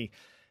while, and he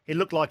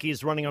looked like he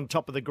was running on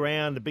top of the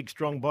ground, a big,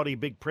 strong body,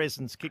 big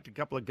presence, kicked a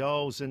couple of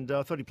goals, and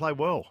I thought he played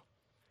well.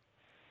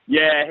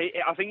 Yeah,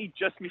 I think he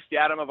just missed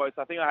out on my votes.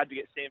 I think I had to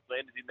get Sam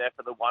Flanders in there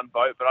for the one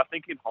vote, but I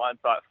think in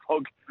hindsight,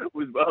 Fogg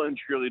was well and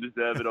truly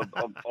deserved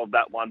of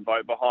that one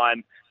vote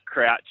behind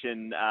Crouch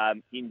and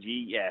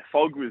Hingy. Yeah,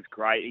 Fogg was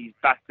great. He's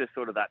back to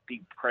sort of that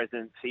big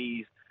presence.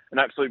 He's an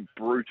absolute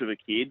brute of a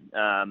kid,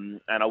 and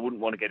I wouldn't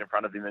want to get in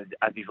front of him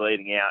as he's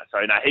leading out. So,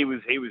 no, he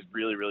was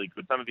really, really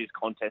good. Some of his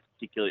contests,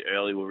 particularly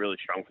early, were really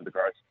strong for the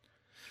Crows.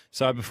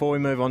 So before we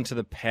move on to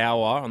the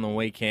Power on the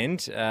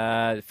weekend,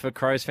 for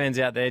Crows fans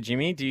out there,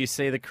 Jimmy, do you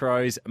see the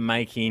Crows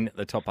making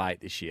the top 8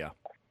 this year?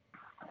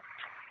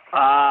 It's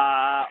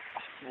a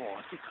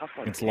tough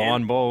one. It's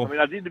line ball. I mean,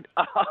 I did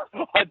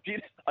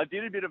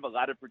a bit of a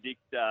ladder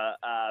predict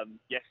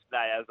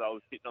yesterday as I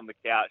was sitting on the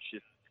couch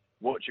just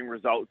watching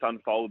results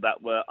unfold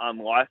that were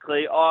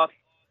unlikely.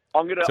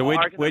 So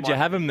where'd you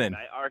have them then?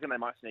 I reckon they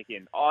might sneak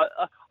in.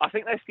 I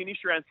think they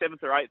finished around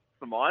 7th or 8th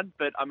for mine,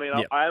 but I mean,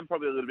 Yep. I am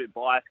probably a little bit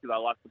biased because I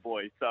like the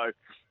boys. So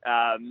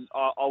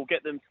I'll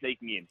get them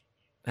sneaking in.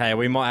 Hey,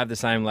 we might have the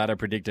same ladder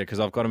predictor because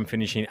I've got them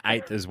finishing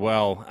 8th as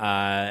well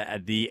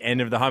at the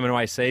end of the home and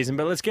away season.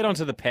 But let's get on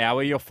to the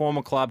power. Your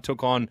former club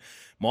took on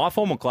my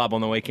former club on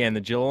the weekend.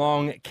 The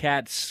Geelong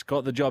Cats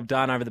got the job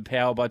done over the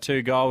power by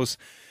 2 goals.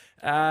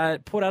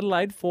 Port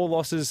Adelaide, 4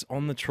 losses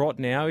on the trot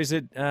now. Is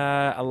it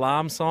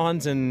alarm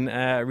signs and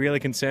really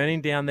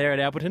concerning down there at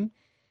Alberton?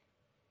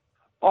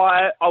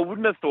 I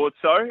wouldn't have thought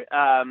so.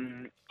 I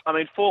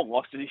mean, 4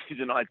 losses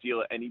isn't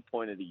ideal at any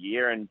point of the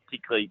year, and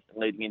particularly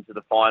leading into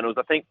the finals.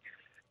 I think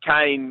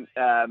Kane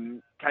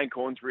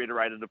Corns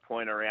reiterated a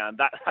point around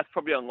that's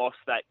probably a loss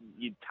that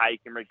you'd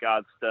take in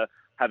regards to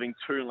having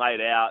 2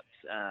 laid out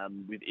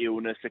with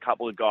illness, a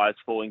couple of guys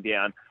falling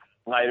down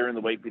later in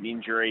the week with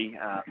injury,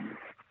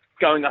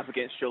 going up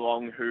against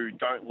Geelong, who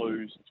don't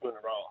lose 2 in a row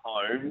at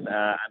home,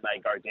 and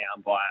they go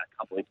down by a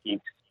couple of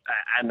kicks,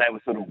 and they were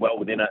sort of well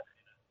within it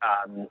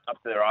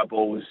up to their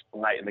eyeballs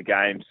late in the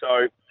game.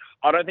 So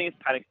I don't think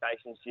it's panic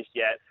stations just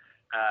yet.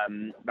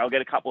 They'll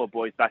get a couple of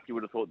boys back, you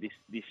would have thought,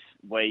 this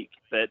week.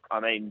 But, I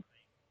mean,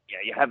 yeah,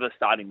 you have a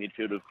starting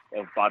midfield of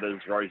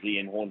Butters, Rosie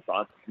and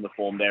Horne-Francis in the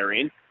form they're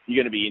in.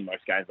 You're going to be in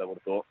most games, I would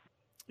have thought.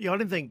 Yeah, I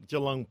didn't think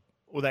Geelong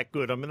were that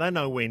good. I mean, they're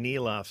nowhere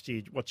near last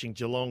year. Watching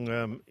Geelong,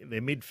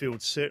 their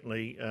midfield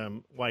certainly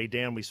way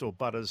down. We saw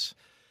Butters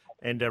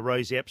and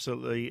Rosie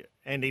absolutely,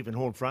 and even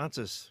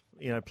Horne-Francis,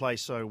 play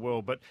so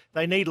well. But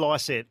they need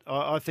Lysette.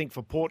 I think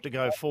for Port to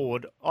go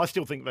forward, I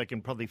still think they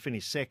can probably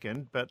finish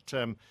second, but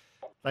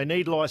they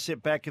need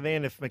Lysette back. And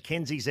then if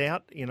McKenzie's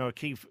out, a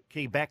key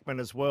backman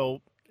as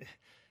well,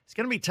 it's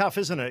going to be tough,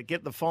 isn't it?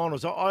 Get the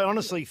finals. I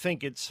honestly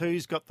think it's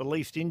who's got the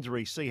least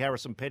injury. See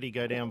Harrison Petty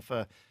go down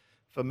for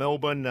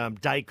Melbourne.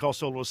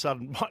 Dacos all of a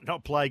sudden might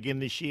not play again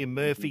this year.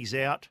 Murphy's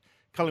out.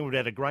 Collingwood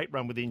had a great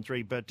run with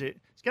injury, but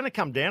it's going to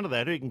come down to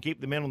that. Who can keep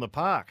the men on the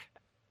park?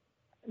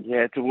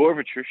 Yeah, it's a war of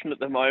attrition at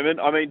the moment.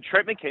 I mean,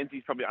 Trent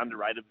McKenzie's probably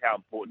underrated how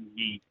important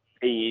he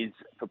is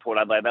for Port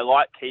Adelaide. They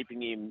like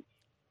keeping him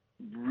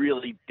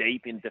really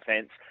deep in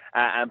defence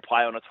and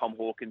play on a Tom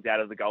Hawkins out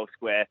of the goal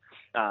square,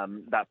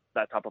 that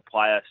type of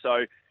player.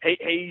 So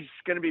he's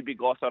going to be a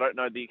big loss. I don't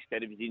know the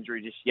extent of his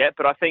injury just yet,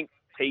 but I think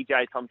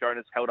TJ, Tom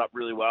Jonas, held up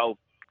really well.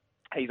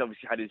 He's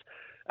obviously had his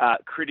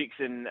critics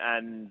and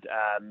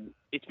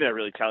it's been a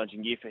really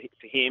challenging year for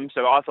him.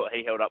 So I thought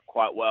he held up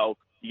quite well.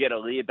 You get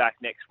Aaliyah back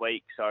next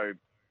week. So,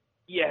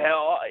 yeah,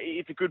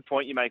 it's a good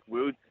point you make,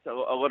 Will. A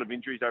lot of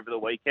injuries over the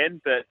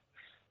weekend. But,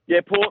 yeah,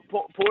 Port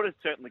is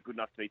certainly good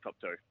enough to be top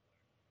 2.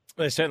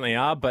 They certainly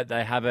are, but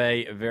they have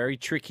a very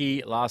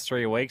tricky last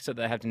 3 weeks that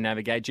they have to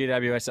navigate.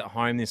 GWS at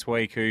home this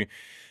week, who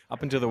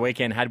up until the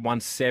weekend had won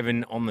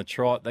 7 on the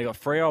trot. They got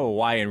Freo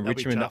away and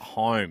Richmond at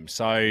home.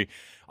 So,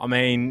 I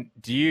mean,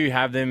 do you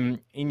have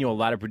them in your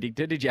ladder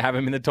predictor? Did you have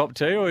them in the top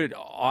 2? Or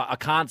I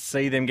can't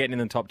see them getting in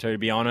the top 2, to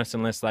be honest,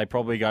 unless they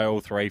probably go all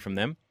 3 from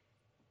them.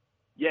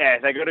 Yeah,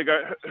 they got to go.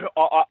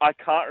 I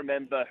can't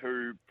remember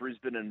who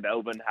Brisbane and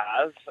Melbourne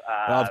have.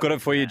 Well, I've got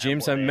it for you, Jim.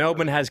 So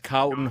Melbourne has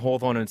Carlton,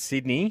 Hawthorn and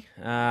Sydney,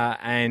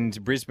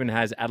 and Brisbane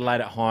has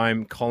Adelaide at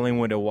home,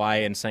 Collingwood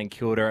away and St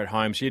Kilda at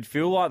home. So you'd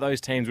feel like those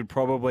teams would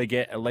probably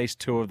get at least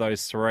 2 of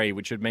those 3,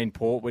 which would mean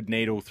Port would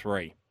need all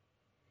 3.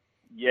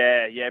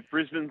 Yeah.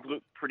 Brisbane's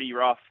look pretty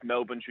rough.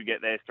 Melbourne should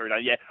get theirs through.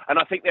 Yeah, and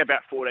I think they're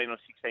about 14 or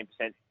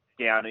 16%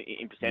 down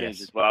in percentage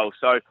as well.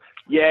 So,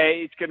 yeah,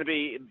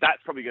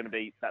 that's probably going to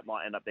be, that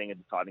might end up being a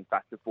deciding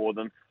factor for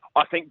them.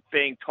 I think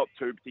being top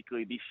 2,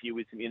 particularly this year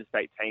with some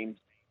interstate teams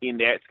in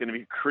there, it's going to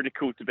be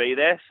critical to be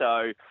there.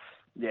 So,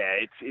 yeah,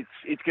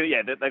 it's good.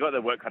 Yeah, they got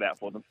their work cut out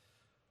for them.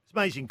 It's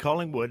amazing.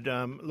 Collingwood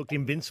looked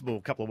invincible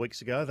a couple of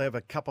weeks ago. They have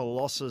a couple of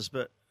losses,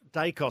 but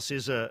Dacos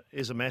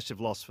is a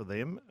massive loss for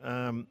them.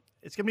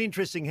 It's going to be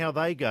interesting how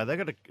they go. They've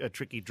got a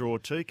tricky draw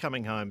too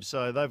coming home.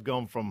 So they've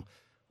gone from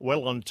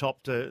well on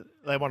top to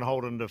they want to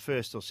hold on to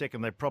first or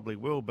second. They probably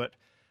will. But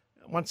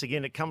once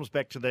again, it comes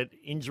back to that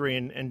injury.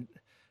 And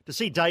to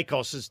see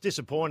Dacos is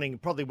disappointing.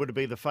 Probably would have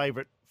been the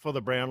favourite for the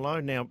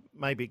Brownlow. Now,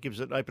 maybe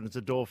it opens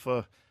the door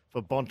for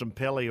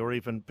Bontempelli or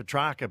even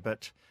Petrarca.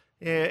 But,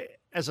 yeah,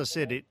 as I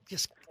said, it's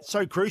just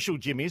so crucial,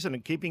 Jimmy, isn't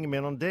it, keeping him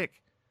in on deck?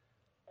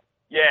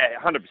 Yeah,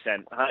 100%.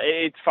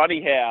 It's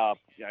funny how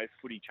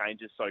footy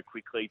changes so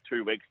quickly.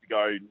 2 weeks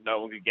ago,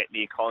 no one could get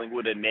near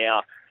Collingwood, and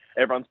now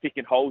everyone's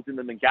picking holes in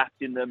them and gaps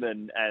in them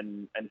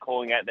and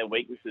calling out their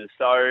weaknesses.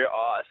 So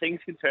things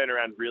can turn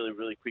around really,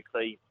 really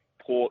quickly.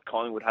 Port,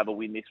 Collingwood have a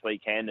win this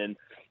weekend, and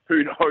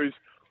who knows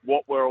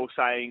what we're all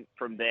saying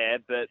from there.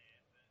 But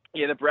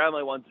yeah, the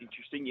Brownlow one's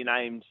interesting. You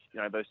named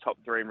those top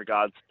 3 in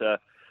regards to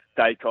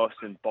Dacos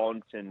and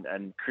Bont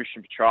and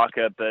Christian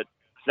Petrarca, but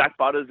Zach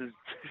Butters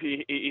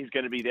is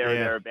going to be there and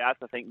thereabouts.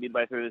 I think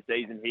midway through the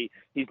season,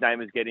 his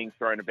name is getting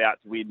thrown about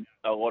to win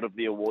a lot of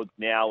the awards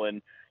now.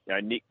 And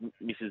Nick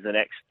misses the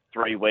next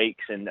 3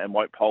 weeks and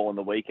won't poll on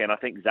the weekend. I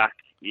think Zach,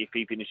 if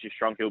he finishes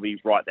strong, he'll be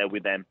right there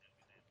with them.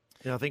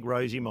 Yeah, I think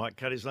Rosie might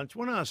cut his lunch. I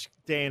want to ask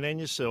Dan and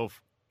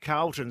yourself,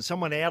 Carlton,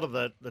 someone out of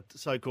the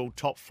so-called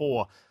top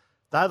four.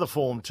 They're the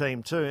form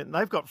team too, and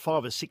they've got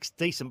 5 or 6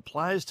 decent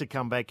players to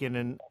come back in,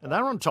 and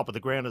they're on top of the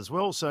ground as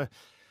well. So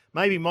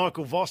maybe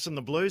Michael Voss and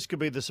the Blues could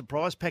be the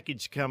surprise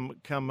package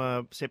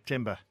come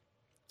September.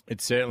 It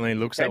certainly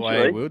looks that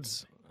way,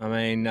 Woods. I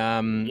mean,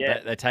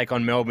 they take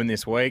on Melbourne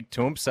this week,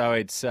 Toomp, so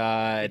it's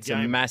a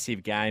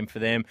massive game for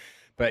them.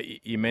 But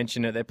you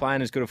mentioned it, they're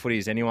playing as good a footy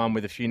as anyone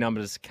with a few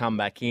numbers to come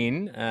back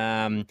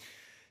in.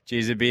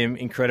 Geez, it'd be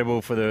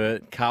incredible for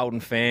the Carlton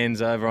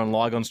fans over on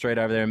Lygon Street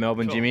over there in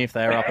Melbourne, Jimmy, if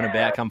they were up and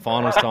about come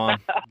finals time.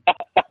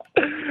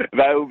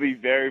 They will be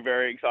very,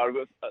 very excited.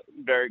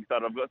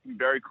 I've got some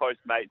very close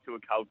mates who are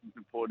Carlton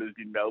supporters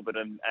in Melbourne,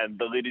 and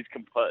the lid is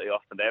completely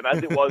off for them,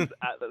 as it was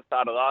at the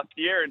start of last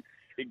year, and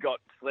it got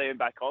slammed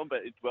back on, but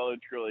it's well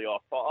and truly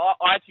off.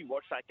 I actually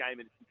watched that game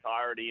in its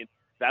entirety, and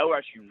they were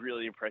actually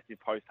really impressive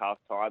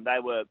post-half-time.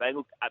 They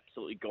looked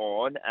absolutely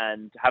gone,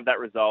 and to have that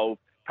resolve,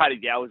 Paddy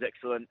Dow was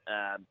excellent.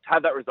 To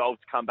have that resolve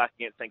to come back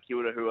against St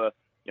Kilda, who are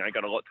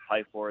got a lot to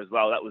play for as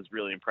well, that was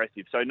really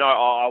impressive. So no,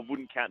 I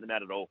wouldn't count them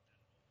out at all.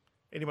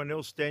 Anyone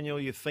else, Daniel,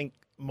 you think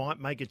might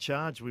make a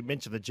charge? We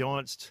mentioned the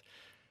Giants.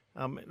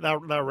 They're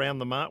around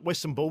the mark.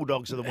 Western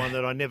Bulldogs are the one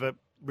that I never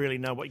really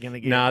know what you're going to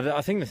get. No,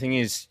 I think the thing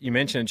is, you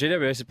mentioned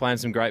GWS is playing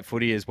some great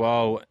footy as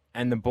well,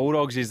 and the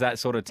Bulldogs is that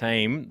sort of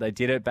team. They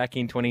did it back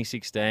in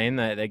 2016.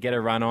 They get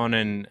a run on,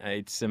 and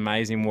it's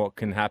amazing what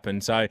can happen.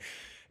 So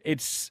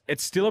it's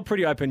still a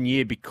pretty open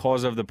year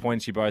because of the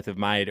points you both have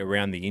made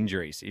around the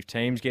injuries. If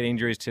teams get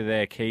injuries to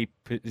their key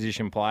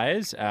position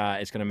players,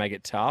 it's going to make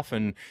it tough,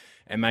 and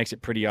it makes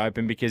it pretty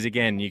open because,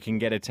 again, you can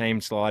get a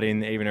team slide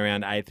in even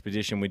around 8th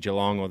position with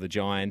Geelong or the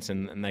Giants,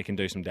 and they can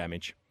do some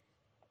damage.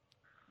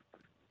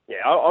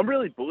 Yeah, I'm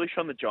really bullish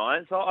on the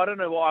Giants. I don't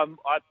know why.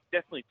 I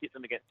definitely tipped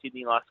them against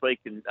Sydney last week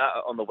and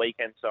on the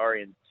weekend,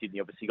 and Sydney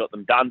obviously got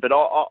them done. But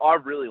I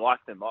really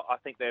like them. I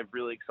think they're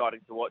really exciting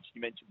to watch.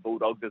 You mentioned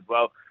Bulldogs as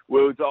well.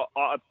 The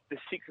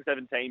 6 or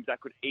 7 teams that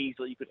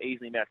you could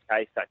easily match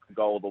case that could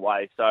go all the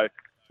way. So,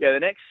 yeah, the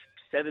next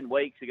 7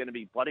 weeks are going to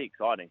be bloody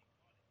exciting.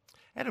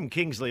 Adam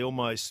Kingsley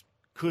almost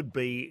could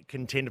be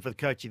contender for the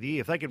Coach of the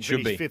Year. If they could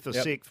finish 5th or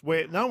 6th,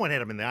 where no one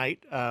had him in the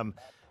 8.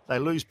 They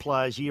lose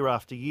players year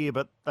after year,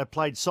 but they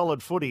played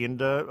solid footy,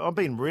 and I've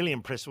been really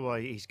impressed with the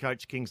way he's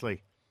coached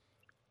Kingsley.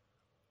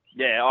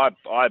 Yeah,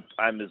 I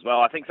am as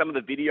well. I think some of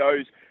the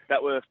videos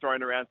that were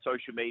thrown around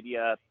social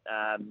media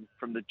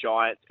from the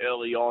Giants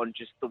early on,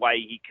 just the way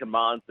he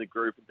commands the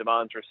group and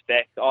demands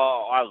respect.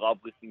 I love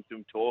listening to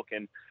him talk,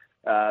 and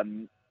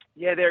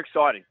they're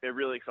exciting. They're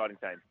really exciting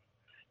teams.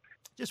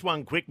 Just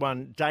one quick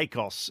one,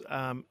 Dacos.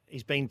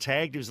 He's been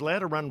tagged. He was allowed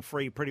to run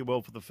free pretty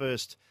well for the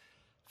first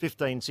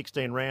 15,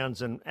 16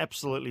 rounds and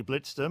absolutely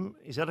blitzed them.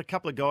 He's had a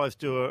couple of guys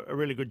do a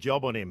really good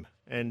job on him,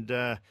 and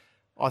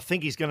I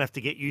think he's going to have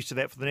to get used to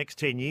that for the next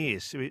 10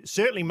 years. It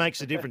certainly makes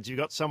a difference if you've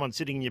got someone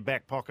sitting in your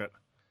back pocket.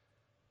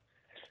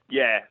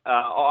 Yeah,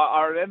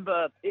 I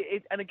remember,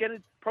 and again,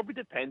 it probably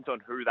depends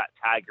on who that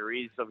tagger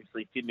is.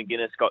 Obviously, Sid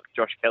McGuinness got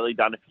Josh Kelly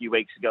done a few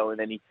weeks ago, and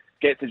then he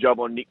gets a job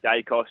on Nick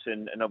Dacos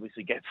and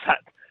obviously gets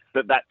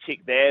that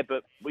tick there.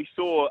 But we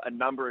saw a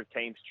number of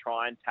teams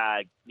try and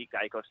tag Nick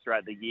Dacos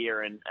throughout the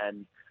year, and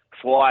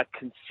Fly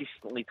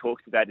consistently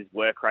talks about his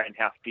work rate and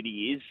how fit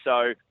he is.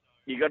 So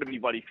you got to be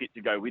bloody fit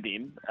to go with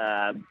him.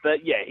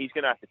 But yeah, he's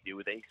going to have to deal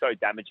with it. He's so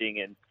damaging,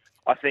 and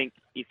I think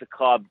if the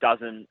club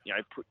doesn't,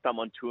 put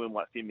someone to him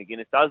like Finn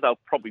McGuinness does, they'll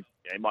probably,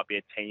 it might be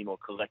a team or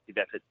collective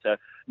effort to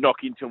knock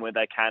into him where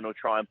they can or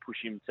try and push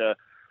him to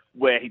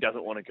where he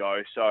doesn't want to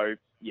go. So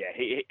yeah,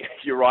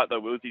 you're right though,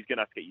 Wills. He's going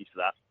to have to get used to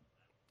that.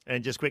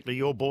 And just quickly,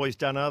 your boys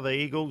done, are the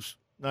Eagles?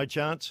 No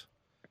chance?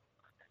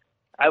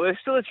 We're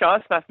still a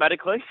chance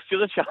mathematically.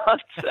 Still a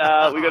chance.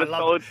 We got a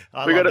solid.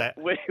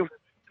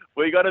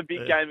 We got a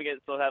big game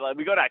against North Adelaide.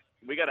 We got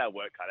our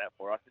work cut out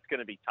for us. It's going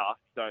to be tough.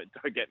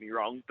 Don't get me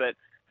wrong, but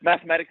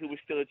mathematically we're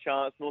still a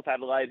chance. North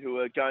Adelaide, who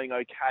are going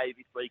okay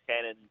this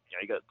weekend, and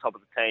you got top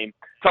of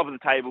the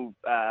table,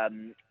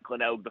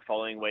 Glenelg the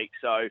following week.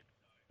 So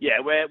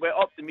yeah, we're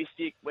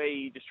optimistic.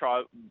 We just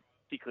try,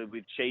 particularly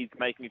with Cheese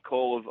making a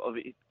call of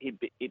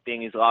it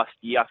being his last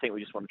year. I think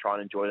we just want to try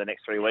and enjoy the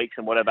next 3 weeks,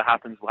 and whatever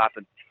happens will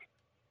happen.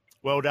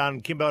 Well done.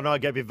 Kimbo and I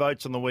gave you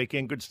votes on the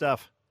weekend. Good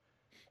stuff.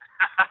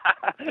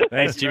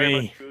 Thanks,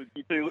 Jimmy.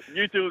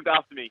 You two looked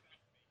after me.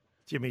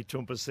 Jimmy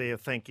Toompas there.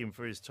 Thank him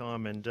for his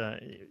time. And,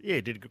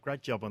 did a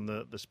great job on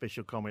the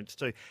special comments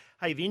too.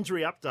 Hey, the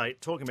injury update,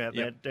 talking about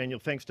that, Daniel,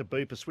 thanks to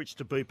Bupa. Switch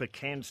to Bupa.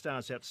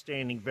 CanStar's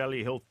outstanding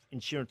value health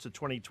insurance of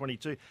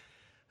 2022.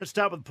 Let's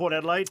start with Port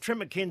Adelaide.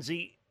 Trent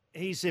McKenzie,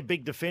 he's a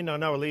big defender. I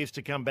know he leaves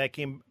to come back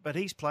in, but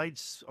he's played,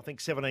 I think,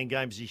 17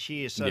 games this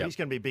year, so he's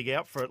going to be big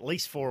out for at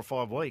least 4 or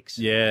 5 weeks.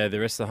 Yeah, the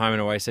rest of the home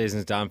and away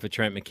season's done for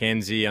Trent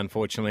McKenzie,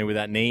 unfortunately, with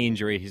that knee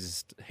injury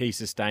he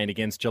sustained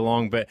against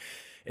Geelong. But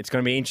it's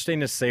going to be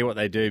interesting to see what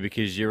they do,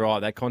 because you're right,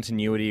 that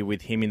continuity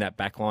with him in that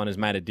back line has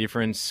made a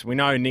difference. We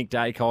know Nick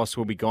Dacos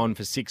will be gone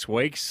for 6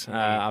 weeks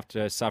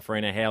after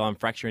suffering a hairline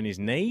fracture in his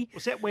knee.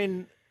 Was that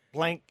when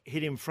Blank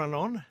hit him front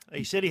on.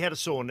 He said he had a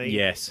sore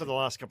knee for the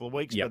last couple of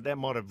weeks, but that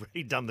might have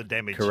really done the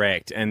damage.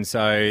 Correct. And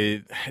so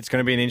it's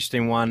going to be an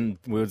interesting one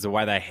with the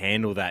way they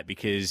handle that,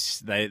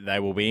 because they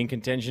will be in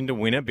contention to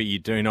win it, but you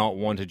do not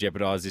want to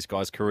jeopardise this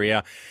guy's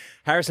career.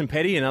 Harrison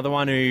Petty, another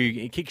one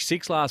who kicked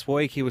 6 last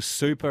week. He was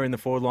super in the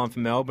forward line for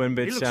Melbourne.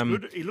 But he looks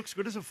good. He looks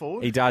good as a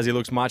forward. He does. He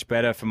looks much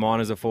better for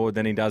mine as a forward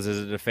than he does as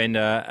a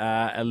defender.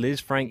 A Liz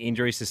Frank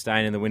injury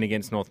sustained in the win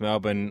against North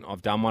Melbourne.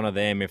 I've done one of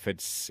them. If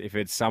it's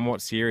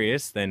somewhat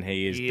serious, then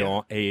he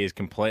is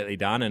completely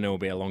done, and it will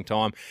be a long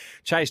time.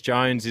 Chase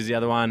Jones is the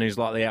other one who's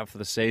likely out for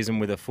the season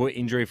with a foot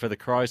injury for the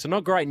Crows. So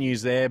not great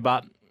news there,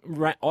 but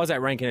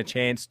Isaac Rankin a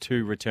chance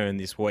to return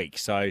this week,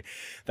 so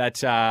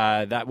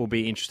that will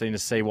be interesting to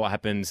see what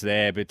happens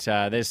there. But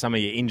there's some of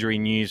your injury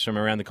news from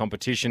around the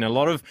competition. A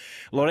lot of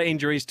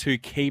injuries to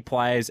key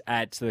players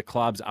at the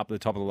clubs up the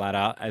top of the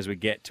ladder as we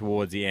get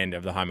towards the end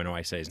of the home and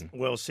away season.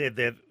 Well said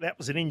there. That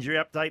was an injury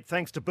update.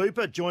 Thanks to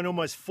Bupa. Join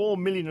almost 4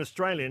 million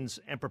Australians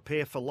and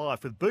prepare for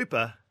life with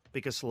Bupa,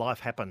 because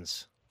life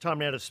happens. Time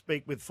now to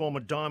speak with former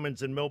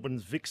Diamonds and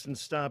Melbourne's Vixen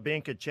star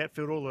Bianca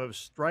Chatfield. All the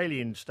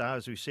Australian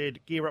stars who said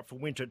gear up for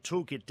winter at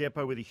Toolkit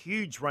Depot with a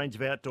huge range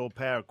of outdoor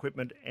power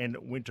equipment and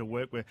winter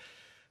workwear.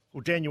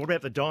 Well, Daniel, what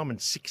about the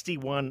Diamonds?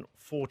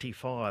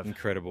 61-45.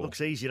 Incredible.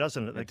 Looks easy,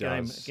 doesn't it? The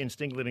game against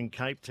England in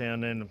Cape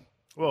Town. And,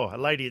 well, a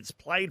lady that's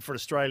played for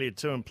Australia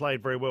too and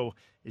played very well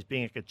is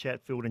Bianca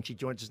Chatfield, and she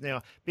joins us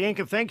now.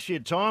 Bianca, thanks for your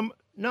time.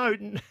 No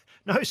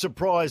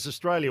surprise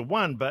Australia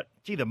won, but,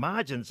 gee, the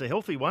margin's a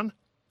healthy one.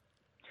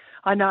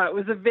 I know, it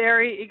was a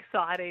very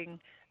exciting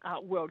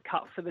World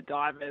Cup for the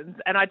Diamonds,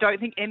 and I don't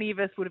think any of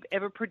us would have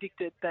ever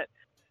predicted that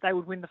they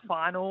would win the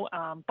final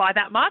by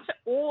that much,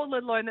 or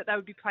let alone that they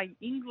would be playing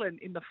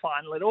England in the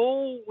final. It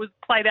all was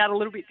played out a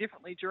little bit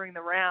differently during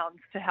the rounds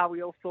to how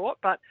we all thought,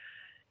 but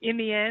in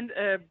the end,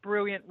 a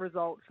brilliant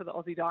result for the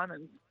Aussie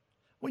Diamonds.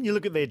 When you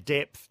look at their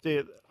depth,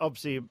 they're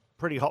obviously a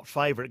pretty hot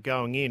favourite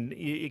going in.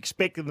 You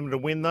expected them to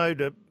win, though.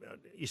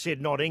 You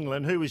said not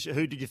England. Who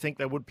did you think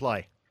they would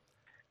play?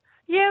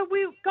 Yeah,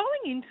 going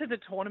into the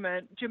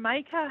tournament,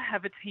 Jamaica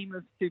have a team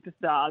of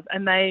superstars,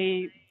 and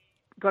they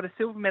got a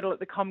silver medal at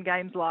the Com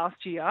Games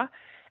last year,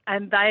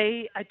 and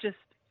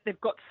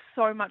they've got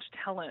so much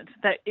talent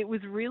that it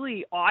was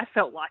really, I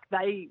felt like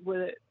they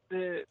were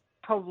the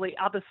probably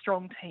other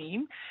strong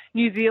team.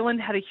 New Zealand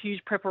had a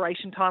huge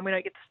preparation time. We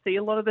don't get to see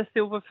a lot of the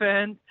Silver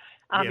Ferns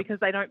because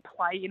they don't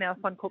play in our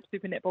Suncorp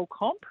Super Netball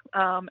comp.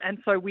 And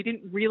so we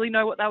didn't really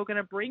know what they were going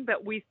to bring,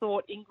 but we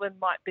thought England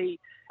might be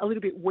a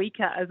little bit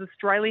weaker, as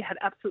Australia had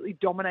absolutely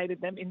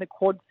dominated them in the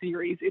quad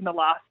series in the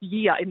last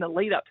year in the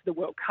lead up to the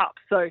World Cup.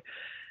 So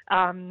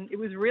it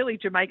was really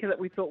Jamaica that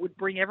we thought would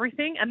bring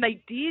everything, and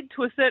they did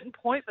to a certain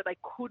point, but they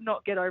could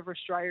not get over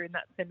Australia in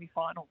that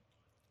semi-final.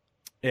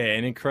 Yeah,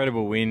 an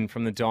incredible win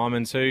from the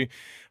Diamonds, who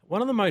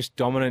one of the most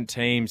dominant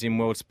teams in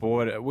world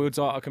sport.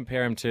 I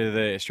compare them to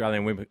the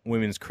Australian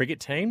women's cricket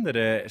team that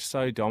are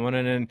so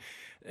dominant, and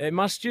it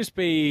must just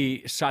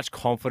be such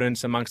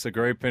confidence amongst the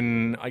group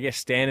and, I guess,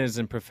 standards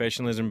and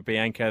professionalism,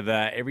 Bianca,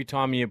 that every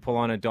time you pull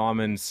on a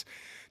Diamonds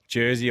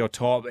jersey or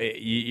top,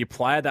 you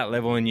play at that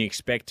level and you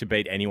expect to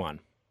beat anyone.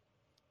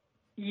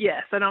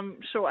 Yes, and I'm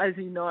sure, as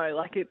you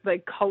know,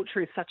 the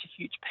culture is such a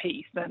huge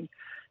piece, and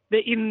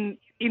in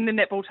the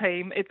netball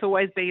team, it's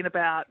always been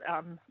about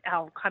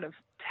our kind of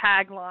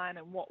tagline,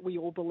 and what we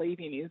all believe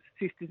in is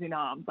sisters in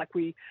arms.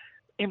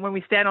 When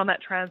we stand on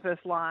that transverse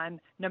line,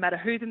 no matter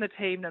who's in the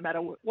team, no matter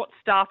what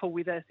staff are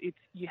with us,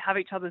 you have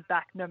each other's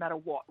back no matter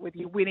what. Whether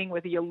you're winning,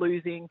 whether you're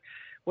losing,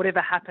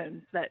 whatever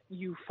happens, that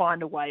you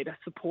find a way to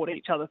support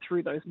each other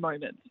through those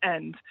moments.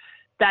 And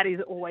that has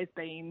always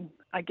been,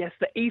 I guess,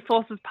 the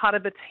ethos as part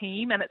of the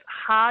team, and it's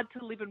hard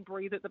to live and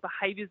breathe it. The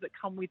behaviours that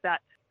come with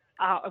that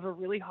are of a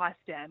really high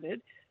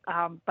standard,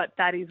 but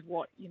that is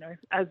what,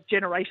 as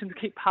generations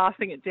keep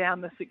passing it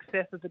down, the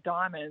success of the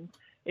Diamonds,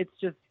 it's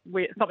just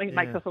something that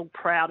makes us all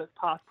proud as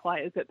past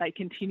players, that they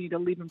continue to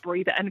live and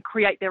breathe it and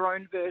create their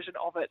own version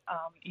of it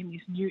in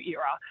this new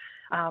era.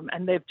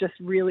 And they've just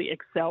really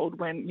excelled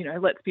when,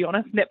 let's be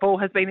honest, netball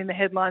has been in the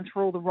headlines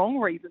for all the wrong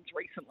reasons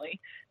recently.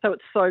 So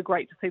it's so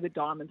great to see the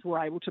Diamonds were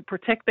able to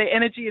protect their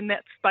energy in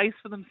that space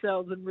for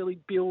themselves and really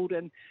build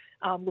and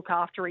look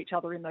after each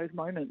other in those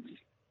moments.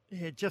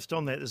 Yeah, just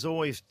on that, there's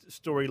always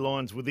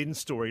storylines within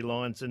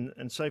storylines,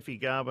 and Sophie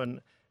Garbin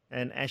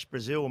and Ash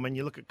Brazil. I mean,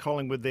 you look at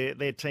Collingwood,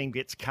 their team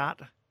gets cut.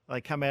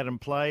 They come out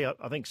and play.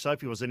 I think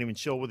Sophie wasn't even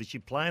sure whether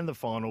she'd play in the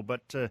final,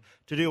 but to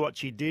do what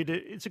she did,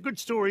 it's a good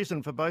story, isn't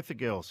it, for both the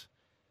girls?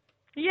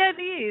 Yeah, it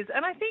is.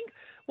 And I think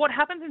what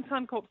happens in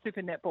Suncorp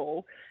Super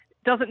Netball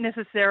doesn't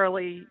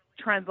necessarily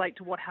translate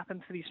to what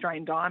happens for the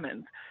Australian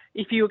Diamonds.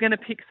 If you were going to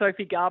pick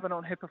Sophie Garbin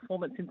on her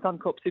performance in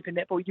Suncorp Super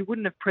Netball, you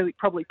wouldn't have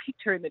probably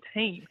picked her in the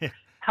team.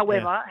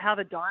 However, how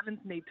the Diamonds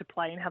need to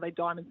play and how the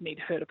Diamonds need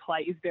her to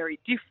play is very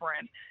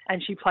different.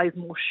 And she plays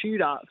more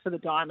shooter for the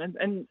Diamonds.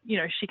 And,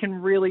 she can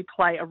really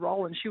play a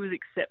role. And she was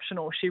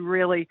exceptional. She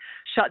really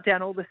shut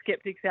down all the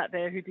skeptics out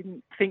there who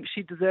didn't think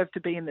she deserved to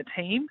be in the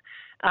team.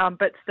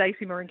 But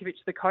Stacey Marinkovic,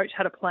 the coach,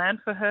 had a plan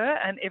for her.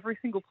 And every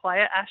single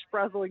player, Ash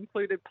Brazel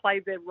included,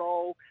 played their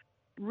role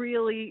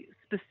really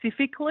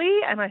specifically.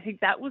 And I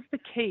think that was the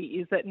key,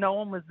 is that no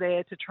one was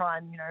there to try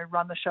and,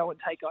 run the show and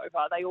take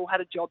over. They all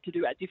had a job to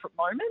do at different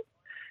moments.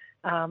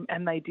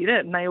 And they did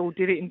it, and they all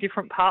did it in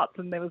different parts,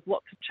 and there was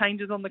lots of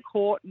changes on the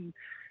court, and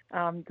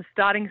the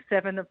starting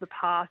seven of the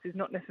past is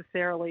not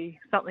necessarily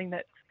something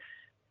that's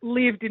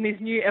lived in this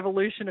new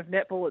evolution of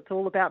netball. It's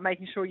all about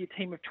making sure your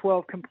team of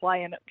 12 can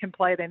play, and it can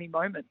play at any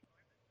moment.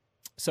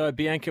 So,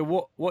 Bianca,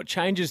 what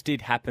changes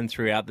did happen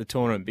throughout the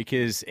tournament?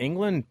 Because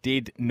England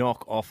did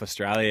knock off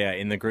Australia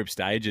in the group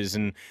stages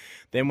and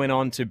then went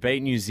on to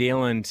beat New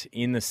Zealand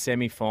in the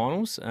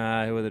semi-finals,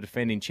 who were the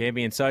defending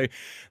champions. So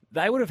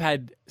they would have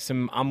had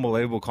some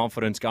unbelievable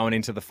confidence going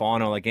into the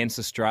final against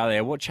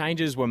Australia. What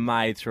changes were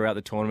made throughout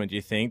the tournament, do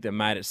you think, that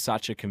made it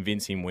such a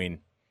convincing win?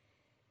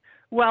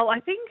 Well,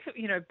 I think,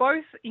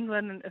 both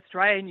England and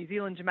Australia and New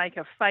Zealand,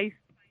 Jamaica faced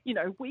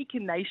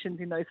weakened nations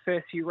in those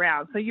first few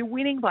rounds. So you're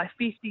winning by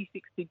 50,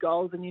 60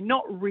 goals and you're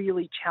not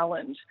really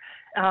challenged.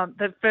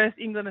 The first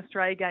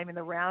England-Australia game in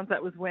the rounds,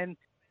 that was when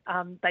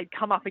they'd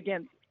come up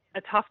against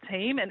a tough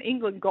team, and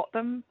England got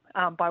them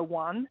by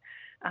one.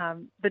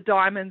 The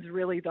Diamonds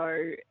really,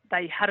 though,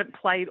 they hadn't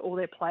played all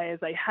their players.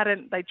 They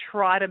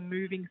tried a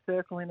moving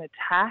circle in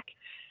attack.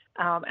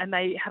 And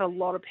they had a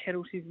lot of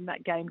penalties in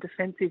that game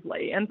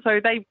defensively. And so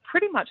they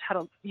pretty much had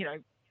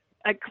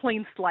a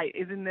clean slate,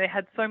 as in they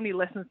had so many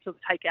lessons to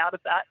take out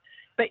of that.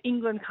 But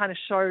England kind of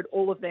showed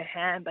all of their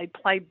hand. They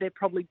played their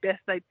probably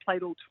best they'd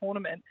played all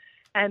tournament,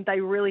 and they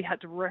really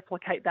had to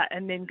replicate that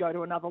and then go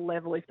to another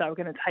level if they were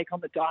going to take on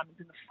the Diamonds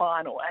in the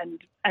final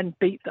and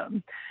beat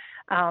them.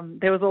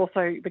 There was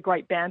also the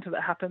great banter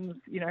that happens,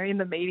 in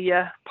the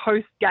media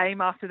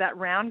post-game after that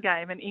round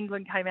game, and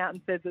England came out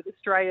and said that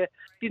Australia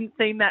didn't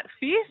seem that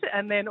fit,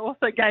 and then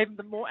also gave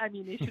them more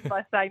ammunition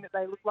by saying that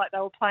they looked like they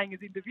were playing as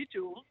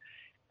individuals.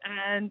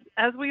 And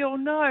as we all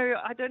know,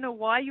 I don't know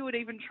why you would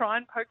even try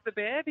and poke the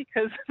bear,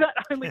 because that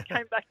only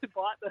came back to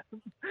bite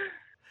them.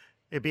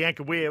 Yeah,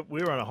 Bianca,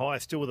 we're on a high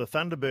still with the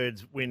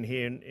Thunderbirds win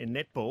here in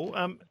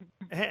netball.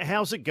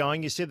 How's it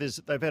going? You said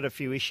they've had a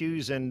few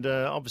issues, and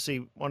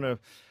obviously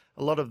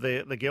a lot of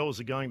the girls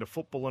are going to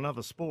football and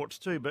other sports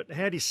too. But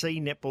how do you see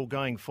netball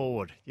going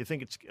forward? You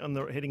think it's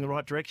heading the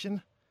right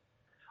direction?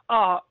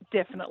 Oh,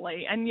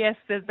 definitely. And yes,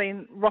 there's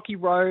been rocky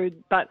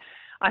road, but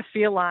I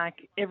feel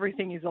like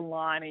everything is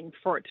aligning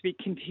for it to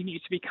continue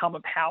to become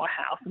a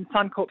powerhouse. And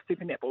Suncorp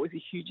Super Netball is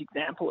a huge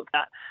example of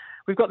that.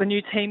 We've got the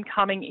new team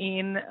coming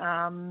in,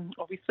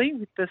 obviously,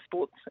 with the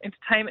Sports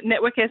Entertainment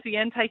Network,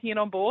 SEN, taking it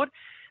on board.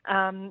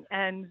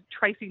 And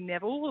Tracy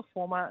Neville, a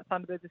former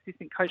Thunderbirds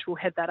assistant coach, will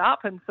head that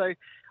up. And so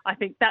I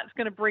think that's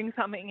going to bring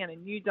something and a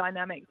new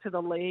dynamic to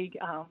the league.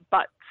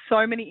 But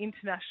so many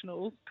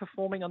internationals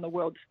performing on the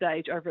world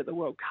stage over at the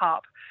World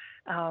Cup.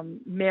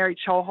 Mary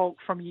Cholholk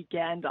from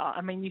Uganda.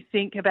 I mean, you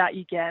think about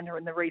Uganda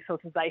and the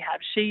resources they have.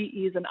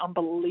 She is an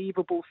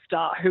unbelievable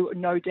star who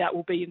no doubt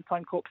will be in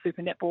Suncorp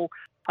Super Netball.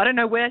 I don't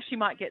know where she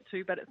might get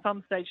to, but at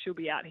some stage she'll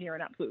be out here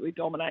and absolutely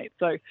dominate.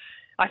 So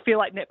I feel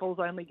like netball's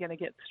only going to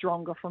get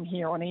stronger from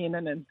here on in,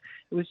 and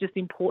it was just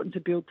important to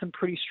build some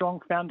pretty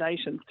strong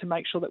foundations to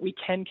make sure that we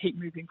can keep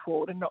moving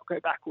forward and not go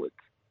backwards.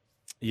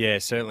 Yeah,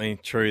 certainly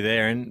true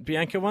there. And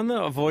Bianca, one that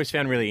I've always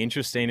found really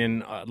interesting,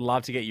 and I'd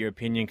love to get your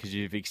opinion because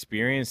you've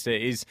experienced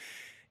it, is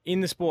in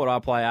the sport I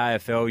play,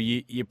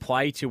 AFL, you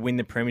play to win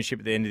the premiership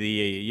at the end of the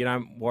year. You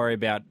don't worry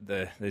about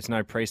there's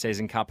no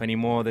preseason cup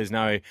anymore. There's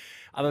no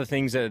other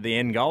things at the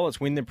end goal.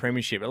 It's win the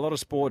premiership. A lot of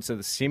sports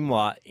are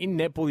similar. In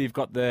netball, you've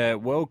got the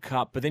World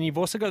Cup, but then you've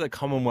also got the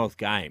Commonwealth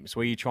Games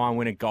where you try and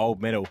win a gold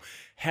medal.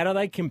 How do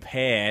they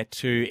compare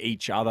to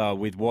each other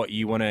with what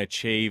you want to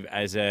achieve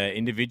as an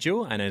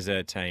individual and as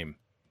a team?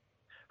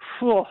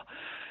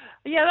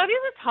 Yeah, that is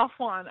a tough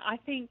one, I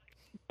think.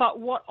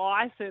 But what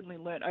I certainly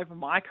learned over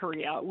my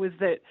career was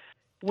that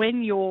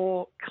when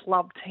your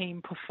club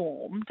team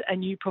performed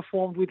and you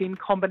performed within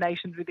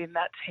combinations within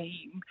that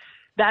team,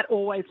 that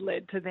always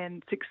led to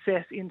then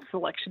success in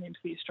selection into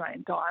the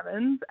Australian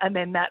Diamonds. And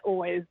then that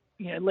always,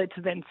 led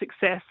to then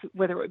success,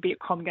 whether it would be at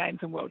Com Games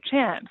and World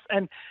Champs.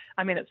 And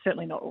I mean, it's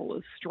certainly not all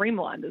as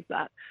streamlined as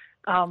that.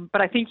 But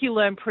I think you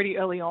learn pretty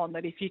early on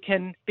that if you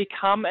can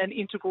become an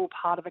integral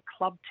part of a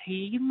club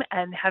team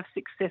and have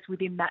success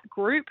within that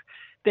group,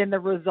 then the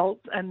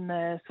results and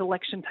the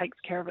selection takes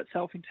care of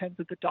itself in terms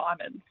of the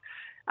Diamonds.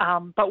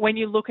 But when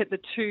you look at the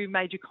two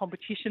major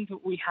competitions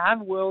that we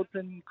have, Worlds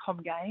and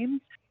Com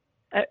Games,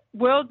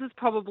 Worlds is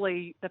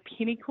probably the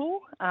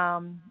pinnacle.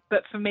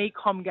 But for me,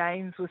 Com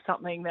Games was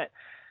something that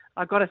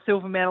I got a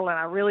silver medal and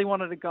I really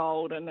wanted a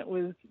gold, and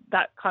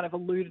that kind of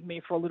eluded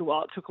me for a little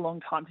while. It took a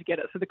long time to get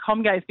it. So the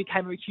Com Games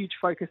became a huge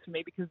focus for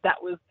me because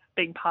that was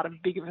being part of a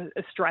big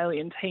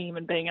Australian team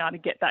and being able to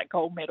get that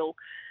gold medal.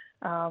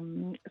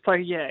 So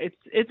yeah,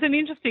 it's an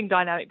interesting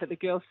dynamic, but the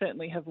girls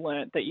certainly have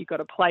learnt that you've got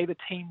to play the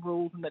team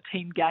rules and the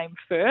team game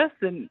first,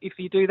 and if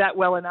you do that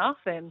well enough,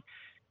 then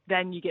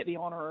you get the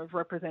honour of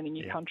representing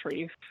your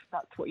country if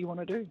that's what you want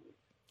to do.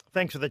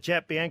 Thanks for the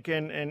chat, Bianca.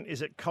 And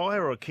is it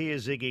Kaya or Kia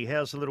Ziggy?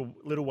 How's the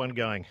little one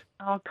going?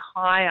 Oh,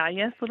 Kaya,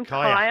 yes, little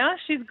Kaya.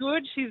 She's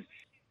good. She's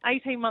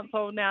 18 months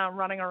old now and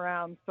running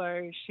around, so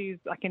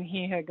I can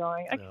hear her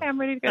going, okay, I'm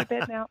ready to go to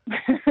bed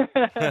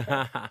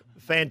now.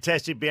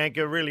 Fantastic,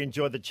 Bianca. Really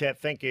enjoyed the chat.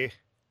 Thank you.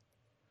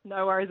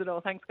 No worries at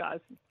all. Thanks, guys.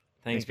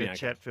 Thanks, Bianca Bianca.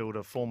 Chatfield,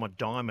 a former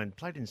Diamond,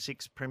 played in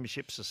 6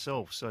 premierships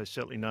herself, so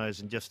certainly knows,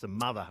 and just a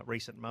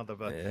recent mother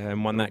of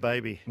and won that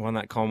baby. Won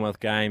that Commonwealth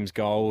Games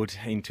gold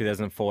in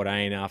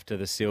 2014 after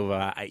the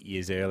silver 8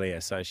 years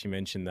earlier. So she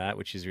mentioned that,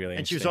 which is really interesting.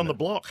 And she was on the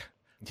block.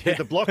 Yeah.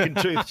 The block in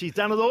tooth. She's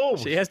done it all.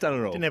 She has done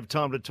it all. Didn't have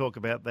time to talk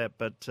about that,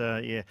 but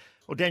yeah.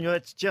 Well, Daniel,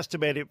 that's just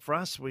about it for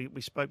us. We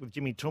spoke with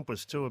Jimmy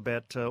Toumpas too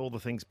about all the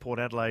things Port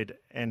Adelaide,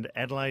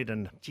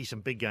 and gee, some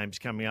big games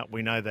coming up.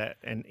 We know that,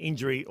 and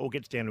injury all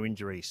gets down to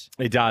injuries.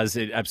 It does.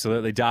 It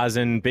absolutely does.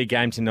 And big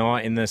game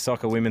tonight in the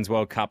Soccer Women's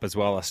World Cup as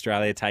well.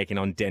 Australia taking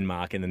on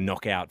Denmark in the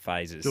knockout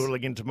phases. Do it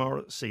again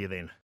tomorrow. See you then.